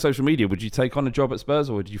who works in social media, would you take on a job at Spurs,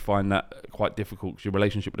 or would you find that quite difficult? Because your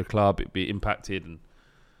relationship with the club, it'd be impacted, and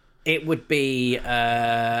it would be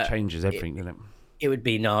changes everything, doesn't it? It would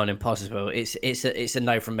be impossible. It's a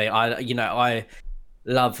no from me. I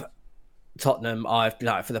love Tottenham. I've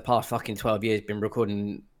for the past fucking 12 years been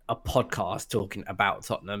recording a podcast talking about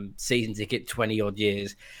Tottenham, season ticket 20 odd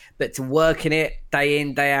years. But to work in it day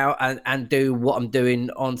in, day out and do what I'm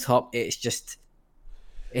doing on top, it's just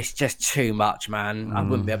too much, man. I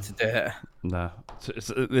wouldn't be able to do it. No.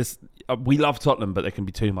 We love Tottenham, but there can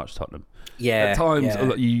be too much Tottenham. Yeah. At times,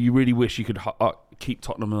 you really wish you could keep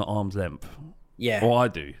Tottenham at arm's length. Yeah. Or I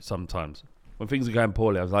do sometimes. When things are going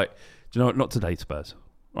poorly, I was like, do you know what? Not today, Spurs.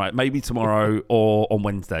 Right, maybe tomorrow or on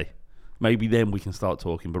Wednesday. Maybe then we can start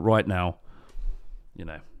talking. But right now,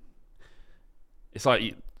 it's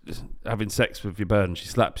like having sex with your bird and she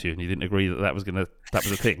slaps you and you didn't agree that was a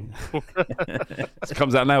thing. It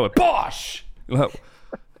comes out now with bosh. Like,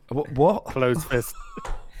 what? Closed fist.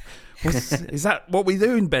 Is that what we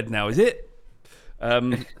do in bed now? Is it?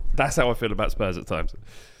 That's how I feel about Spurs at times.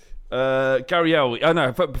 Gary L. Oh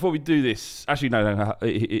no! Before we do this, actually no.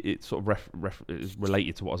 It sort of is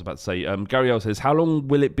related to what I was about to say. Gary L. says, "How long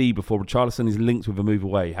will it be before Richarlison is linked with a move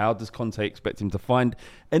away? How does Conte expect him to find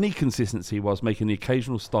any consistency whilst making the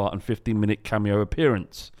occasional start and 15-minute cameo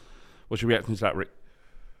appearance?" What's your reaction to that, Rick?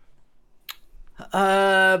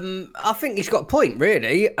 I think he's got a point.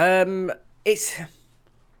 Really, it's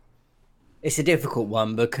a difficult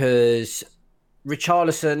one because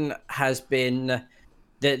Richarlison has been.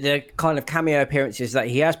 The kind of cameo appearances that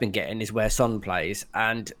he has been getting is where Son plays,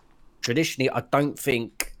 and traditionally, I don't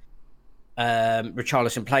think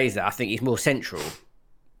Richarlison plays there. I think he's more central.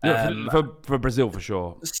 For Brazil, for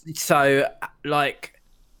sure. So,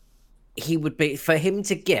 he would be for him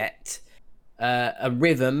to get a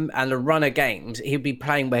rhythm and a run of games. He'd be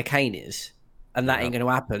playing where Kane is, and that ain't going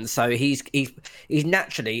to happen. So he's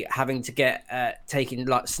naturally having to get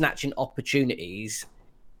snatching opportunities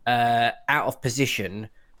out of position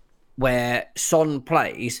where Son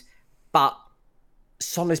plays, but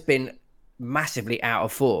Son has been massively out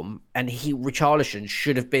of form, and Richarlison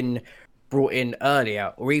should have been brought in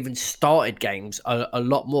earlier or even started games a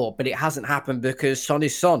lot more, but it hasn't happened because Son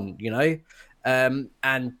is Son, you know?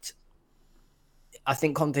 And I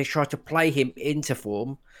think Conte's tried to play him into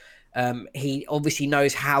form. He obviously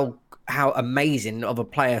knows how amazing of a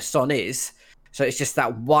player Son is. So it's just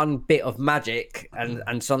that one bit of magic,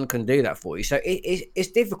 and Son can do that for you. So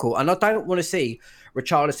it's difficult. And I don't want to see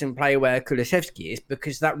Richarlison play where Kulusevski is,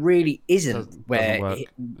 because that really isn't where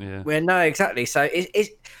no, exactly. So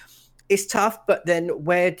it's tough, but then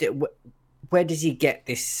where does he get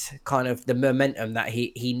this kind of the momentum that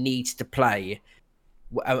he needs to play,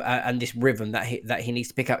 and this rhythm that he needs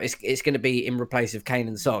to pick up? It's going to be in replace of Kane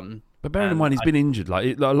and Son. But bearing in mind he's been injured,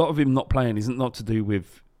 like a lot of him not playing isn't not to do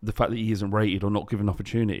with the fact that he isn't rated or not given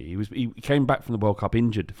opportunity. He came back from the World Cup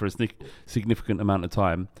injured for a significant amount of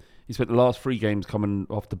time. He spent the last 3 games coming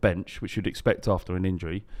off the bench, which you'd expect after an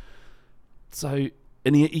injury. So,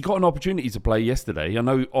 and he got an opportunity to play yesterday. I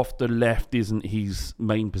know off the left isn't his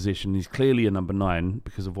main position. He's clearly a number 9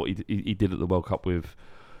 because of what he did at the World Cup with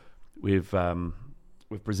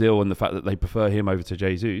Brazil, and the fact that they prefer him over to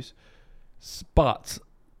Jesus. But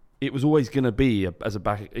it was always going to be as a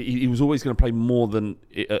back. He was always going to play more than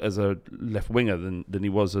as a left winger than he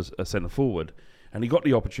was as a centre forward, and he got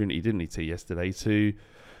the opportunity, didn't he, T, yesterday to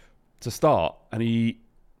start, and he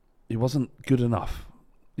wasn't good enough.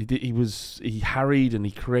 He harried and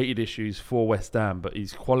he created issues for West Ham, but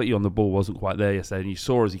his quality on the ball wasn't quite there yesterday. And you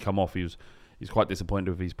saw as he come off, he's quite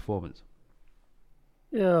disappointed with his performance.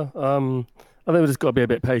 Yeah, I think we've just got to be a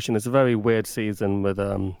bit patient. It's a very weird season with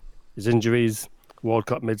his injuries. World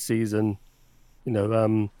Cup mid-season, you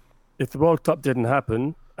know, if the World Cup didn't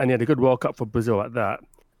happen and he had a good World Cup for Brazil at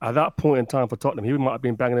that point in time for Tottenham, he might have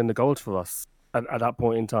been banging in the goals for us at that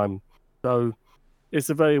point in time. So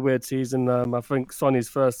it's a very weird season. I think Sonny's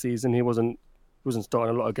first season, he wasn't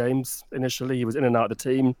starting a lot of games initially. He was in and out of the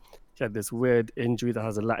team. He had this weird injury that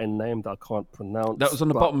has a Latin name that I can't pronounce. That was on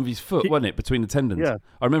the bottom of his foot, wasn't it? Between the tendons. Yeah.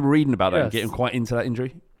 I remember reading about that and getting quite into that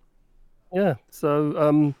injury. Yeah.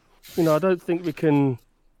 So, you know, I don't think we can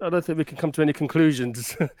come to any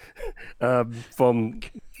conclusions from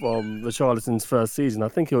Richarlison's first season. I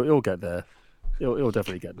think he'll get there. He'll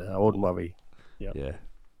definitely get there. I wouldn't worry. Yeah.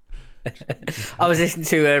 I was listening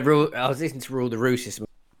to Rule the Roosters,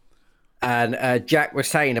 and Jack was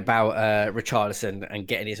saying about Richarlison and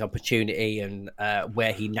getting his opportunity and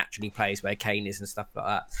where he naturally plays, where Kane is and stuff like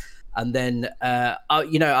that. And then I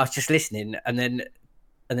was just listening, and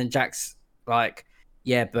then Jack's like,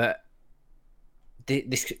 yeah, but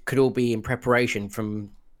this could all be in preparation from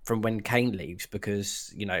when Kane leaves,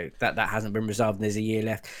 because you know that hasn't been resolved and there's a year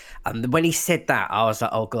left. And when he said that, I was like,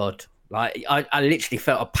 oh god, like I literally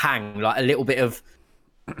felt a pang, like a little bit of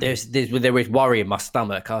there was worry in my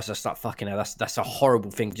stomach. I was just like, fucking hell, that's a horrible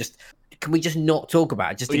thing. Just can we just not talk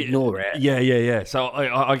about it? Just ignore it. Yeah. So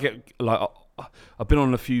I get like I've been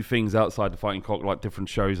on a few things outside the Fighting Cock, like different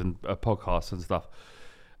shows and podcasts and stuff.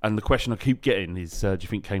 And the question I keep getting is, do you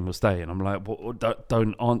think Kane will stay? And I'm like, well,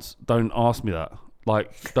 don't ask me that.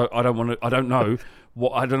 Like, I don't know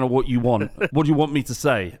what you want. What do you want me to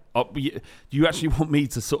say? Do you actually want me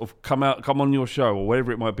to sort of come on your show or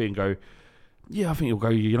wherever it might be and go, yeah, I think he'll go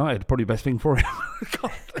United. Probably the best thing for him.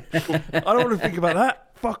 God, I don't want to think about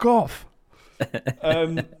that. Fuck off.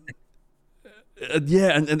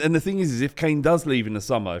 Yeah, and the thing is if Kane does leave in the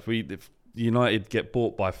summer, if United get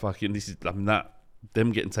bought by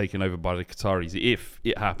them getting taken over by the Qataris, if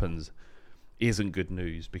it happens, isn't good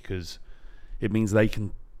news, because it means they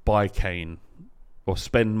can buy Kane or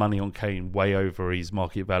spend money on Kane way over his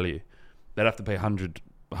market value. They'd have to pay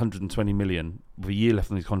 120 million. With a year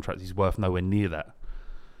left on his contract, he's worth nowhere near that.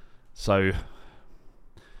 So,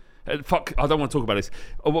 I don't want to talk about this.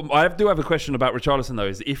 I do have a question about Richarlison, though,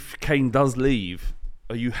 is if Kane does leave,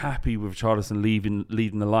 are you happy with Richarlison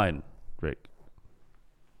leading the line, Rick?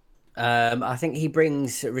 I think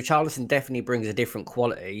Richarlison definitely brings a different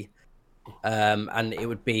quality, and it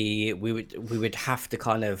would be we would have to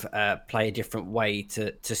kind of play a different way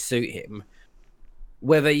to suit him.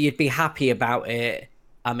 Whether you'd be happy about it,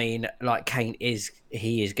 I mean, like Kane is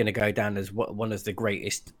going to go down as one of the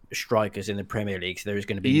greatest strikers in the Premier League. So there is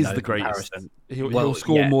going to be the greatest. comparison. He'll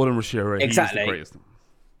score more than Rashiri. Exactly. He is the greatest.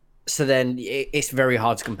 So then it's very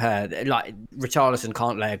hard to compare. Like Richarlison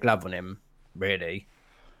can't lay a glove on him, really.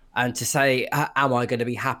 And to say, am I going to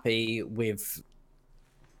be happy with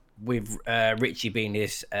Richie being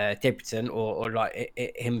his debutant or like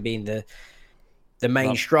him being the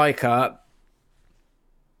main striker?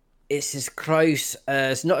 It's as close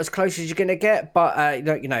as not as close as you're going to get, but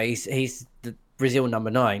you know he's the Brazil number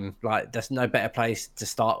 9. Like there's no better place to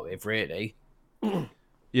start with, really.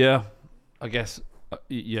 Yeah, I guess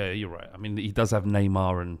Yeah, you're right. I mean, he does have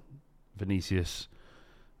Neymar and Vinicius.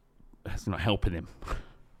 It's not helping him.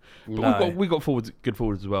 But we got forwards, good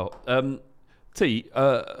forwards as well. The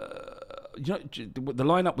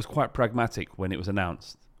lineup was quite pragmatic when it was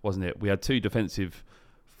announced, wasn't it? We had two defensive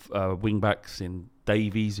wing backs in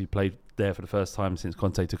Davies, who played there for the first time since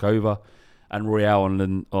Conte took over, and Royale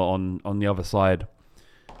on the other side.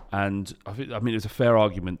 And I mean, it's a fair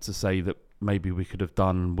argument to say that maybe we could have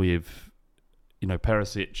done with,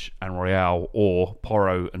 Perisic and Royale, or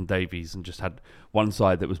Porro and Davies, and just had one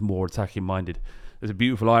side that was more attacking minded. There's a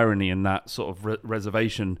beautiful irony in that sort of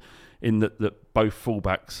reservation, in that both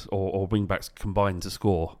fullbacks or wing backs combined to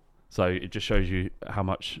score. So it just shows you how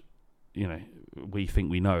much, we think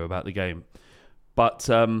we know about the game. But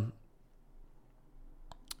I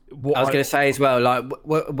was going to say as well, like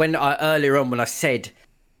earlier on when I said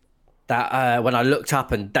that when I looked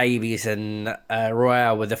up and Davies and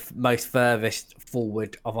Royale were the most furthest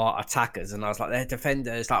forward of our attackers, and I was like, they're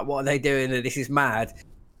defenders, like what are they doing? This is mad.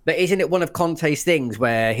 But isn't it one of Conte's things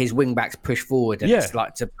where his wing backs push forward and it's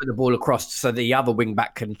like to put the ball across so the other wing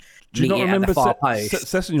back can Do you not remember at the far post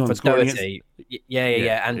Sessegnon scoring against...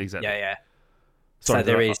 Yeah. And exactly. Yeah. Sorry, so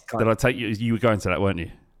there is. Did I take you? You were going to that, weren't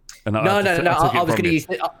you? No. I was going to use.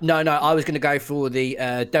 I was going to go for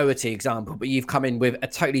the Doherty example, but you've come in with a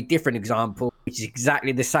totally different example, which is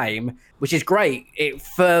exactly the same, which is great. It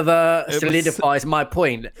further solidifies my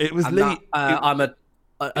point. It was I'm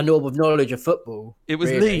an orb of knowledge of football. It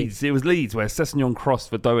was really. Leeds. It was Leeds where Sessegnon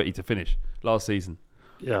crossed for Doherty to finish last season.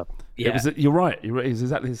 Yeah. You're right. It was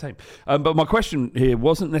exactly the same. But my question here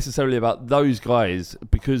wasn't necessarily about those guys,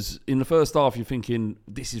 because in the first half you're thinking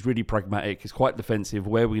this is really pragmatic. It's quite defensive.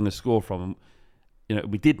 Where are we going to score from?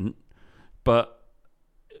 We didn't. But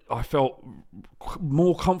I felt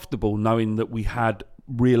more comfortable knowing that we had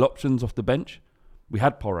real options off the bench. We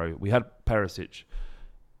had Porro. We had Perisic.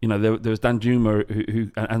 There was Danjuma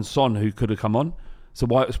who and Son who could have come on. So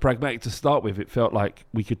while it was pragmatic to start with, it felt like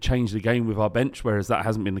we could change the game with our bench, whereas that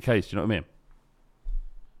hasn't been the case. Do you know what I mean?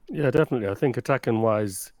 Yeah, definitely. I think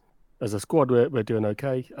attacking-wise, as a squad, we're doing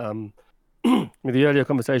okay. With the earlier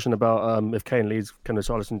conversation about if Kane leaves, can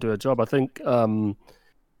Richarlison do a job? I think we're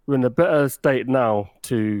in a better state now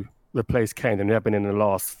to replace Kane than we have been in the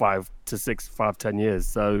last 10 years.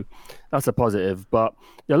 So that's a positive. But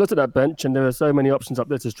I looked at that bench, and there are so many options up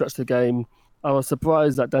there to stretch the game. I was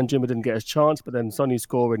surprised that Danjuma didn't get his chance, but then Sonny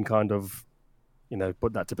scoring kind of,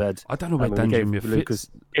 put that to bed. I don't know where Danjuma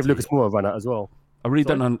fits. Gave Lucas Moura a run out as well. I really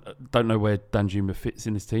don't know where Danjuma fits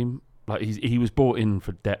in his team. Like he was brought in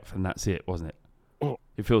for depth, and that's it, wasn't it?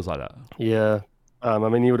 It feels like that. Yeah.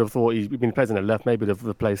 You would have thought he'd been playing on the left, maybe would have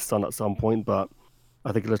replaced Son at some point, but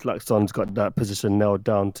I think it looks like Son's got that position nailed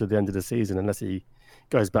down to the end of the season, unless he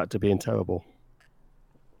goes back to being terrible.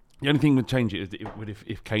 The only thing that would change it is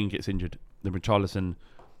if Kane gets injured, then Richarlison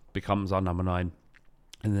becomes our number 9,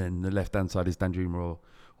 and then the left-hand side is Danjuma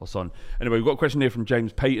or Son. Anyway, we've got a question here from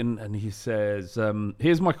James Payton, and he says,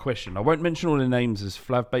 here's my question. I won't mention all the names as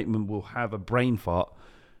Flav Bateman will have a brain fart,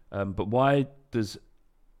 but why does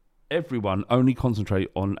everyone only concentrate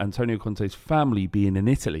on Antonio Conte's family being in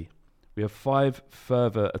Italy? We have 5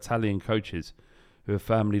 further Italian coaches who have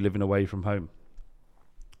family living away from home.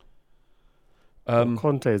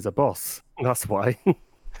 Conte is a boss. That's why.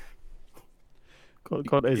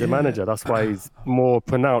 Conte is a manager. That's why he's more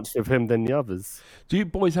pronounced with him than the others. Do you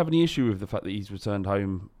boys have any issue with the fact that he's returned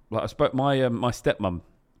home? Like I spoke, my stepmum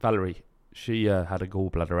Valerie, she had a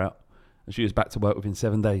gallbladder out, and she was back to work within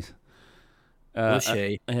 7 days. Was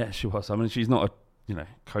she? Yeah, she was. I mean, she's not a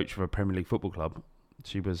coach for a Premier League football club.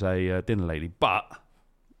 She was a dinner lady, but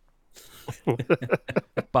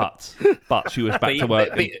she was back to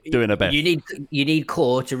work doing her best. You need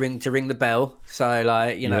Core to ring the bell.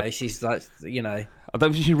 So she's like I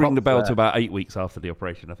don't think she rang the bell to about 8 weeks after the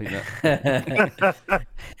operation. I think that.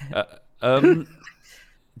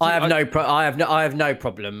 I have no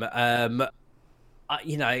problem.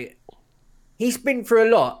 He's been through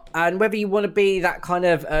a lot, and whether you want to be that kind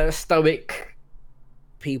of stoic,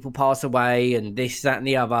 people pass away and this, that, and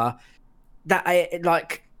the other. That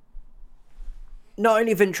not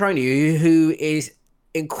only Ventroni, who is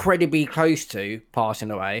incredibly close to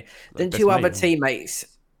passing away, then 2 other teammates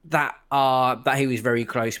that he was very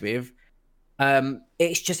close with.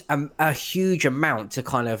 It's just a huge amount to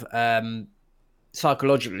kind of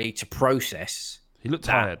psychologically to process. He looked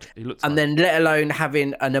tired. And then let alone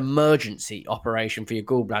having an emergency operation for your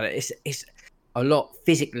gallbladder. It's a lot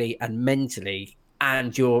physically and mentally,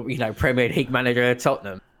 and you're Premier League manager at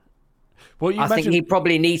Tottenham. Well, I think he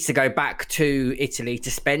probably needs to go back to Italy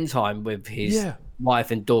to spend time with his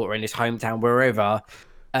wife and daughter in his hometown, wherever.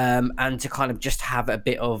 and to kind of just have a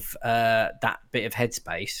bit of that bit of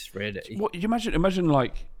headspace, really. What you imagine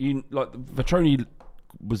like Vetroni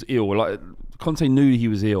was ill. Like Conte knew he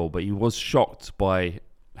was ill, but he was shocked by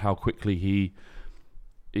how quickly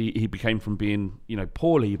he became from being,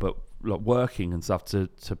 poorly but like working and stuff to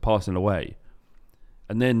passing away.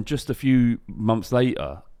 And then just a few months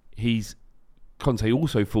later, Conte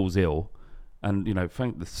also falls ill, and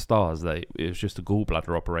thank the stars that it was just a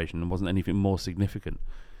gallbladder operation and wasn't anything more significant.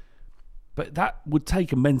 But that would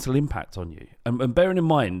take a mental impact on you. And bearing in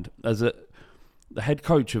mind, as the head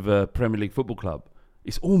coach of a Premier League football club,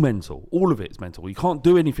 it's all mental. All of it's mental. He can't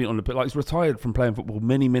do anything on the pitch. Like, he's retired from playing football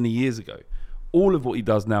many, many years ago. All of what he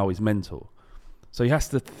does now is mental. So he has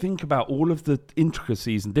to think about all of the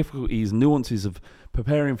intricacies and difficulties and nuances of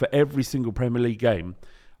preparing for every single Premier League game.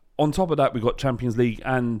 On top of that, we've got Champions League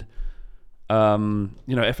and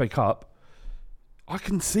FA Cup. I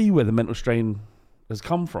can see where the mental strain has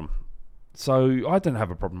come from. So I don't have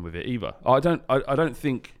a problem with it either. I don't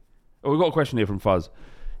think. We've got a question here from Fuzz.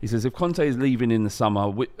 He says, if Conte is leaving in the summer,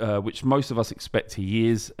 which most of us expect he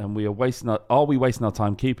is, and are we wasting our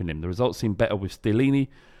time keeping him? The results seem better with Stellini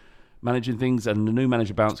managing things, and the new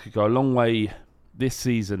manager bounce could go a long way this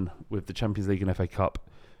season with the Champions League and FA Cup.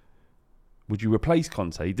 Would you replace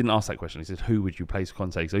Conte? He didn't ask that question. He says, who would you replace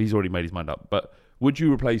Conte? So he's already made his mind up. But would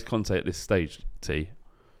you replace Conte at this stage, T?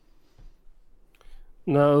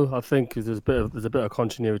 No, I think there's a bit of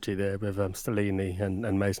continuity there with Stellini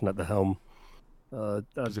and Mason at the helm.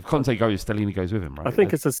 Because if Conte goes, Stellini goes with him, right? I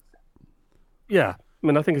think it's I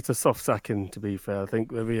think it's a soft sacking, to be fair. I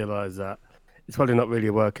think they realise that it's probably not really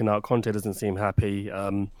working out. Conte doesn't seem happy. I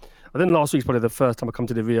think last week's probably the first time I come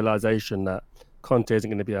to the realisation that Conte isn't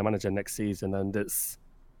going to be our manager next season, and it's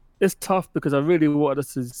tough because I really wanted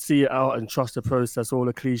us to see it out and trust the process. All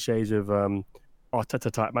the cliches of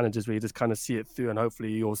Arteta type managers, where you just kind of see it through, and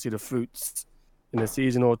hopefully you'll see the fruits in a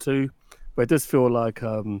season or two. But it does feel like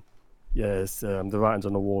the writing's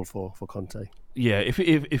on the wall for Conte. Yeah,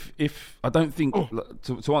 if I don't think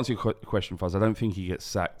to answer your question, Fuzz, I don't think he gets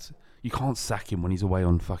sacked. You can't sack him when he's away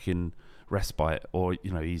on fucking respite, or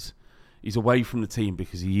he's away from the team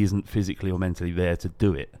because he isn't physically or mentally there to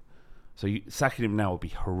do it. So sacking him now would be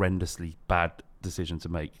horrendously bad decision to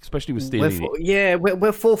make, especially with Steele.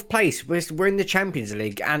 We're fourth place. We're in the Champions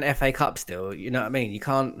League and FA Cup still. You know what I mean? You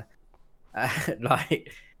can't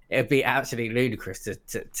it'd be absolutely ludicrous to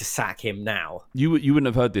sack him now. You wouldn't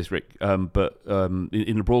have heard this, Rick, but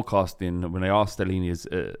in the broadcasting, when they asked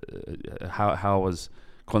Stellini how has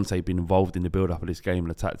Conte been involved in the build-up of this game and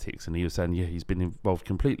the tactics, and he was saying, he's been involved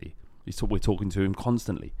completely. We're talking to him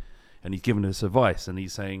constantly, and he's giving us advice, and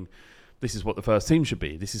he's saying, this is what the first team should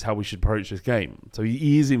be. This is how we should approach this game. So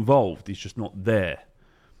he is involved. He's just not there.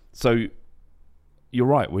 So you're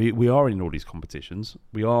right. We are in all these competitions.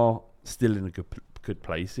 We are still in a good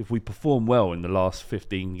place. If we perform well in the last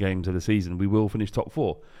 15 games of the season, we will finish top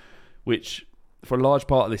 4, which for a large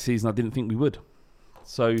part of this season, I didn't think we would.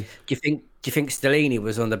 So do you think Stellini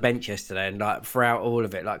was on the bench yesterday, and like throughout all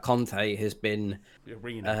of it, like Conte has been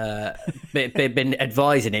been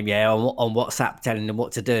advising him on WhatsApp, telling him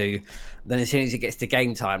what to do. Then as soon as it gets to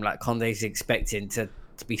game time, like Conte's expecting to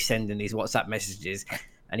be sending these WhatsApp messages,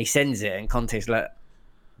 and he sends it, and Conte's like,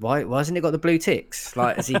 why hasn't he got the blue ticks?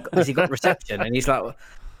 Like, has he got reception? And he's like, what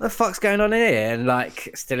the fuck's going on in here? And like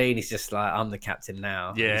Stellini's just like, I'm the captain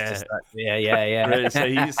now. Yeah. He's just like, yeah. So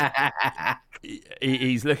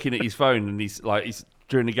he's looking at his phone, and he's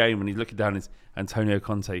during the game, and he's looking down, and it's Antonio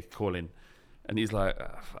Conte calling, and he's like,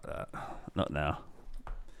 fuck that, not now.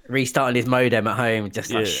 Restarting his modem at home,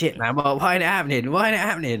 just like, shit, man, why ain't it happening? Why ain't it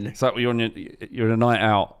happening? It's like you're on a night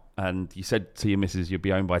out, and you said to your missus you'll be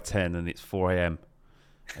home by 10, and it's 4 a.m.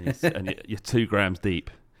 and you're 2 grams deep.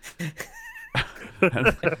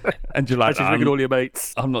 and you're like, look at all your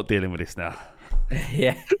mates. I'm not dealing with this now.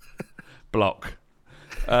 Yeah. Block.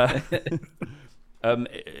 There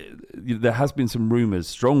has been some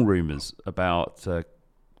strong rumours about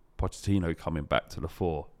Pochettino coming back to the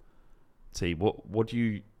fore. T, what do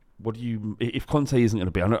you if Conte isn't going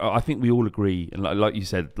to be? I think we all agree, and like you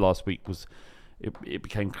said last week, it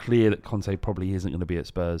became clear that Conte probably isn't going to be at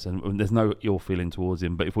Spurs, and there's no ill feeling towards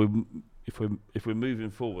him. But if we're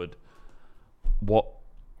moving forward, what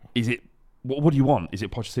is it? What do you want? Is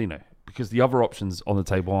it Pochettino? Because the other options on the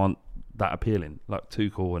table aren't that appealing, like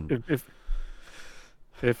Tuchel and. If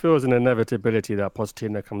it feels an inevitability that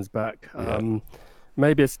Pochettino comes back.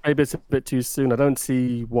 Maybe it's a bit too soon. I don't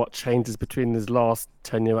see what changes between his last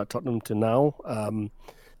tenure at Tottenham to now.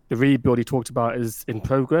 The rebuild he talked about is in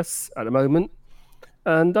progress at the moment.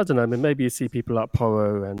 And I don't know, maybe you see people like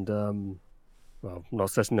Porro and well, not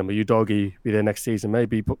setting them, but Udogie be there next season.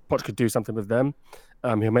 Maybe Poch could do something with them.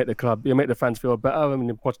 He'll make the fans feel better. I mean,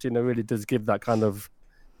 Pochettino really does give that kind of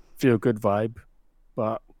feel-good vibe.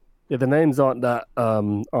 But yeah, the names aren't that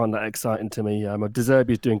exciting to me. De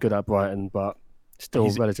Zerbi's doing good at Brighton, but still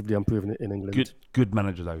relatively unproven in England. Good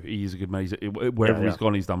manager though. He is a good manager. Wherever he's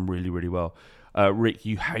gone, he's done really, really well. Rick,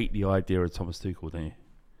 you hate the idea of Thomas Tuchel, don't you?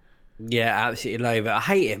 Yeah, absolutely loathe it. I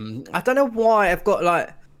hate him. I don't know why I've got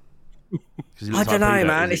like. I don't know,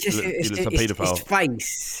 man. It's just his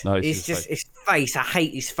face. No, it's just his face. I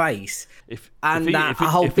hate his face. That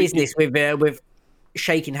whole business with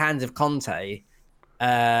shaking hands of Conte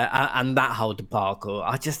and that whole debacle.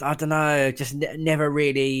 I don't know. Just never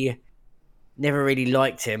really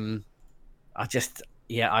liked him. I'd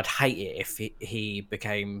hate it if he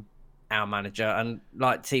became our manager. And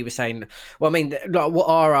like T was saying, well, I mean, like, what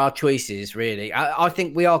are our choices really? I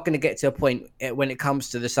think we are going to get to a point when it comes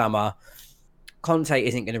to the summer. Conte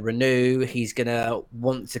isn't going to renew. He's going to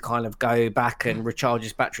want to kind of go back and recharge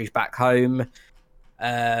his batteries back home,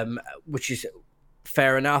 which is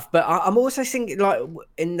fair enough. But I'm also thinking, like,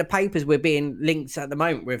 in the papers, we're being linked at the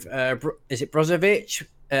moment with, is it Brozovic,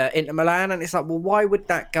 Inter Milan? And it's like, well, why would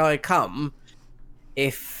that guy come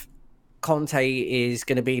if Conte is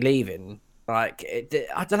going to be leaving? Like,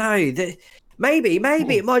 I don't know. Maybe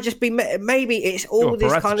it might just be, maybe it's all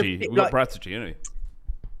this kind of... We've got Paratici, you know?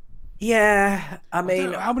 Yeah, I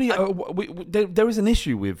mean... How many... there is an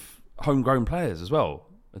issue with homegrown players as well,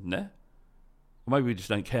 isn't there? Or maybe we just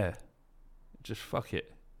don't care. Just fuck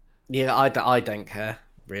it. Yeah, I don't care,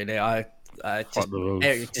 really. I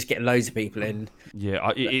just get loads of people in.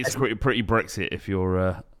 Yeah, it's pretty Brexit if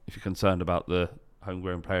you're concerned about the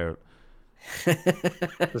homegrown player.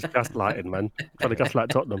 Just gaslighting, man. Trying to gaslight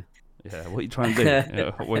Tottenham. Yeah, what are you trying to do? You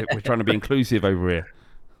know, we're trying to be inclusive over here.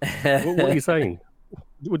 What are you saying?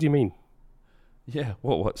 What do you mean? Yeah,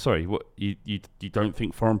 what? Sorry, what? You don't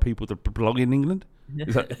think foreign people belong in England?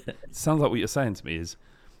 Sounds like what you're saying to me is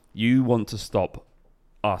you want to stop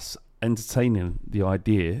us entertaining the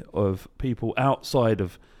idea of people outside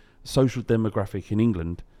of social demographic in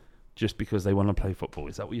England just because they want to play football.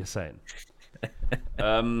 Is that what you're saying?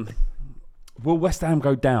 Will West Ham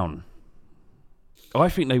go down? I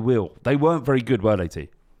think they will. They weren't very good, were they, T?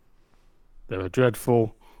 They were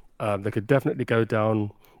dreadful. They could definitely go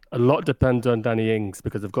down. A lot depends on Danny Ings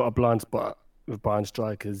because they've got a blind spot with Bayern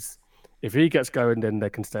strikers. If he gets going, then they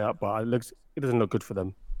can stay up. But it doesn't look good for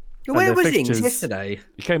them. Where was Ings yesterday?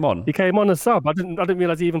 He came on. He came on as sub. I didn't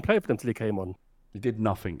realise he even played for them until he came on. He did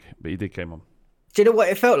nothing, but he did came on. Do you know what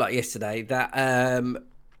it felt like yesterday? That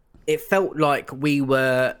it felt like we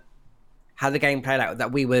were... How the game played out,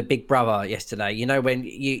 that we were Big Brother yesterday. You know, when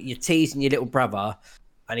you're teasing your little brother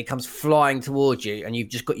and he comes flying towards you and you've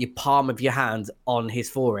just got your palm of your hand on his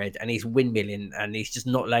forehead and he's windmilling and he's just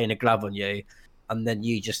not laying a glove on you. And then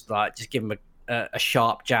you just give him a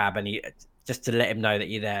sharp jab and just to let him know that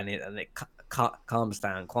you're there and it calms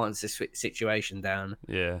down, quiets the situation down.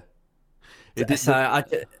 Yeah.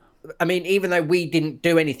 I mean, even though we didn't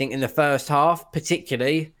do anything in the first half,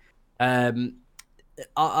 particularly,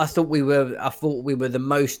 I thought we were the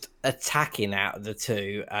most attacking out of the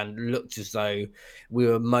two and looked as though we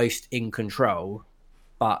were most in control.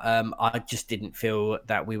 But I just didn't feel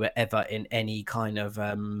that we were ever in any kind of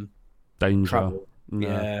danger. Trouble. No.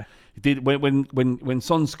 Yeah. It did when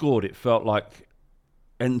Son scored, it felt like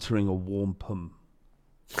entering a warm pum.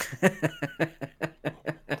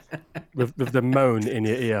 with the moan in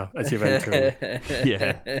your ear as you're entering.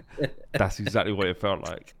 Yeah, that's exactly what it felt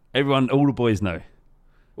like. Everyone, all the boys know.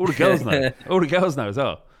 All the girls know. All the girls know as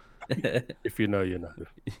well. If you know, you know.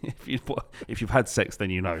 If you've had sex, then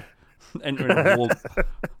you know. Entering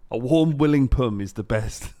a warm, willing pum is the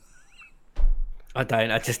best. I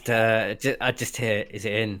don't. I just hear. Is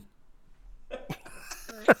it in?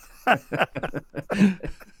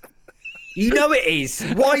 You know it is.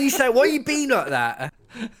 Why are you being like that?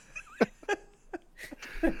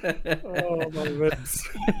 Oh my lips.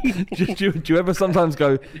 do you ever sometimes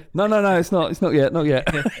go, no, it's not yet.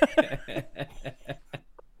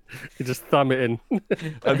 You just thumb it in.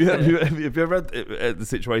 Have you ever had the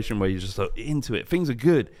situation where you're just so into it? Things are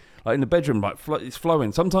good. Like in the bedroom, like it's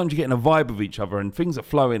flowing. Sometimes you're getting a vibe of each other and things are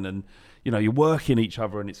flowing and, you know, you're working each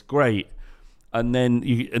other and it's great. And then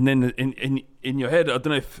in your head, I don't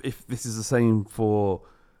know if this is the same for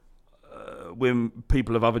when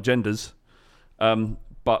people of other genders,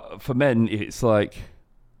 but for men, it's like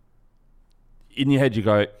in your head you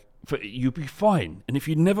go, you'd be fine. And if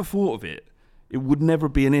you never thought of it, it would never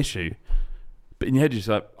be an issue. But in your head, you're just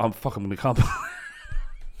like, I'm going to come.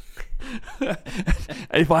 And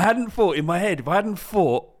if I hadn't thought,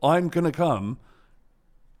 I'm going to come,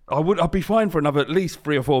 I'd be fine for another at least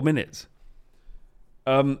 3 or 4 minutes.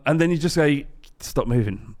 And then you just say, stop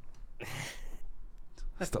moving.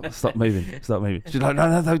 Stop moving. Stop moving. She's like,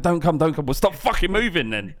 no, don't come. Well, stop fucking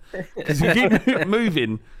moving then. Because you keep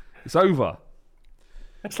moving, it's over.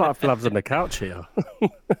 It's like Flav's on the couch here.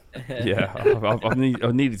 Yeah,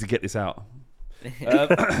 I needed to get this out.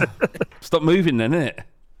 Stop moving then,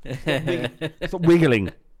 innit? Stop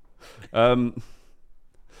wiggling. All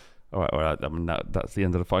right. I mean, that's the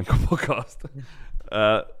end of the Fine Cop podcast.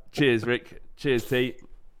 Cheers, Rick. Cheers, T.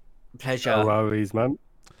 Pleasure. No worries, man.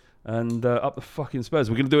 And up the fucking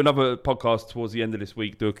Spurs. We're going to do another podcast towards the end of this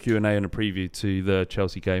week, do a Q&A and a preview to the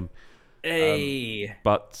Chelsea game. Hey.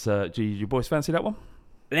 But, do you boys fancy that one?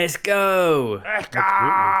 Let's go. Let's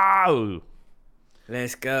go.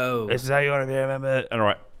 Let's go. This is how you want to be remembered. All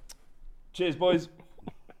right. Cheers, boys.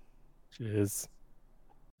 Cheers.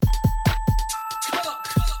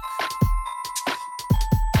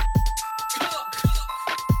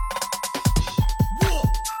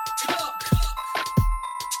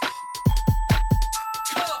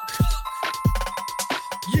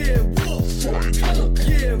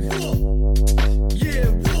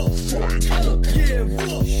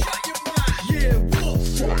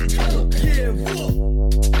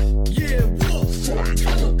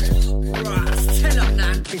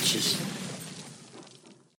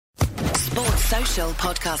 Sports Social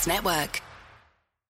Podcast Network.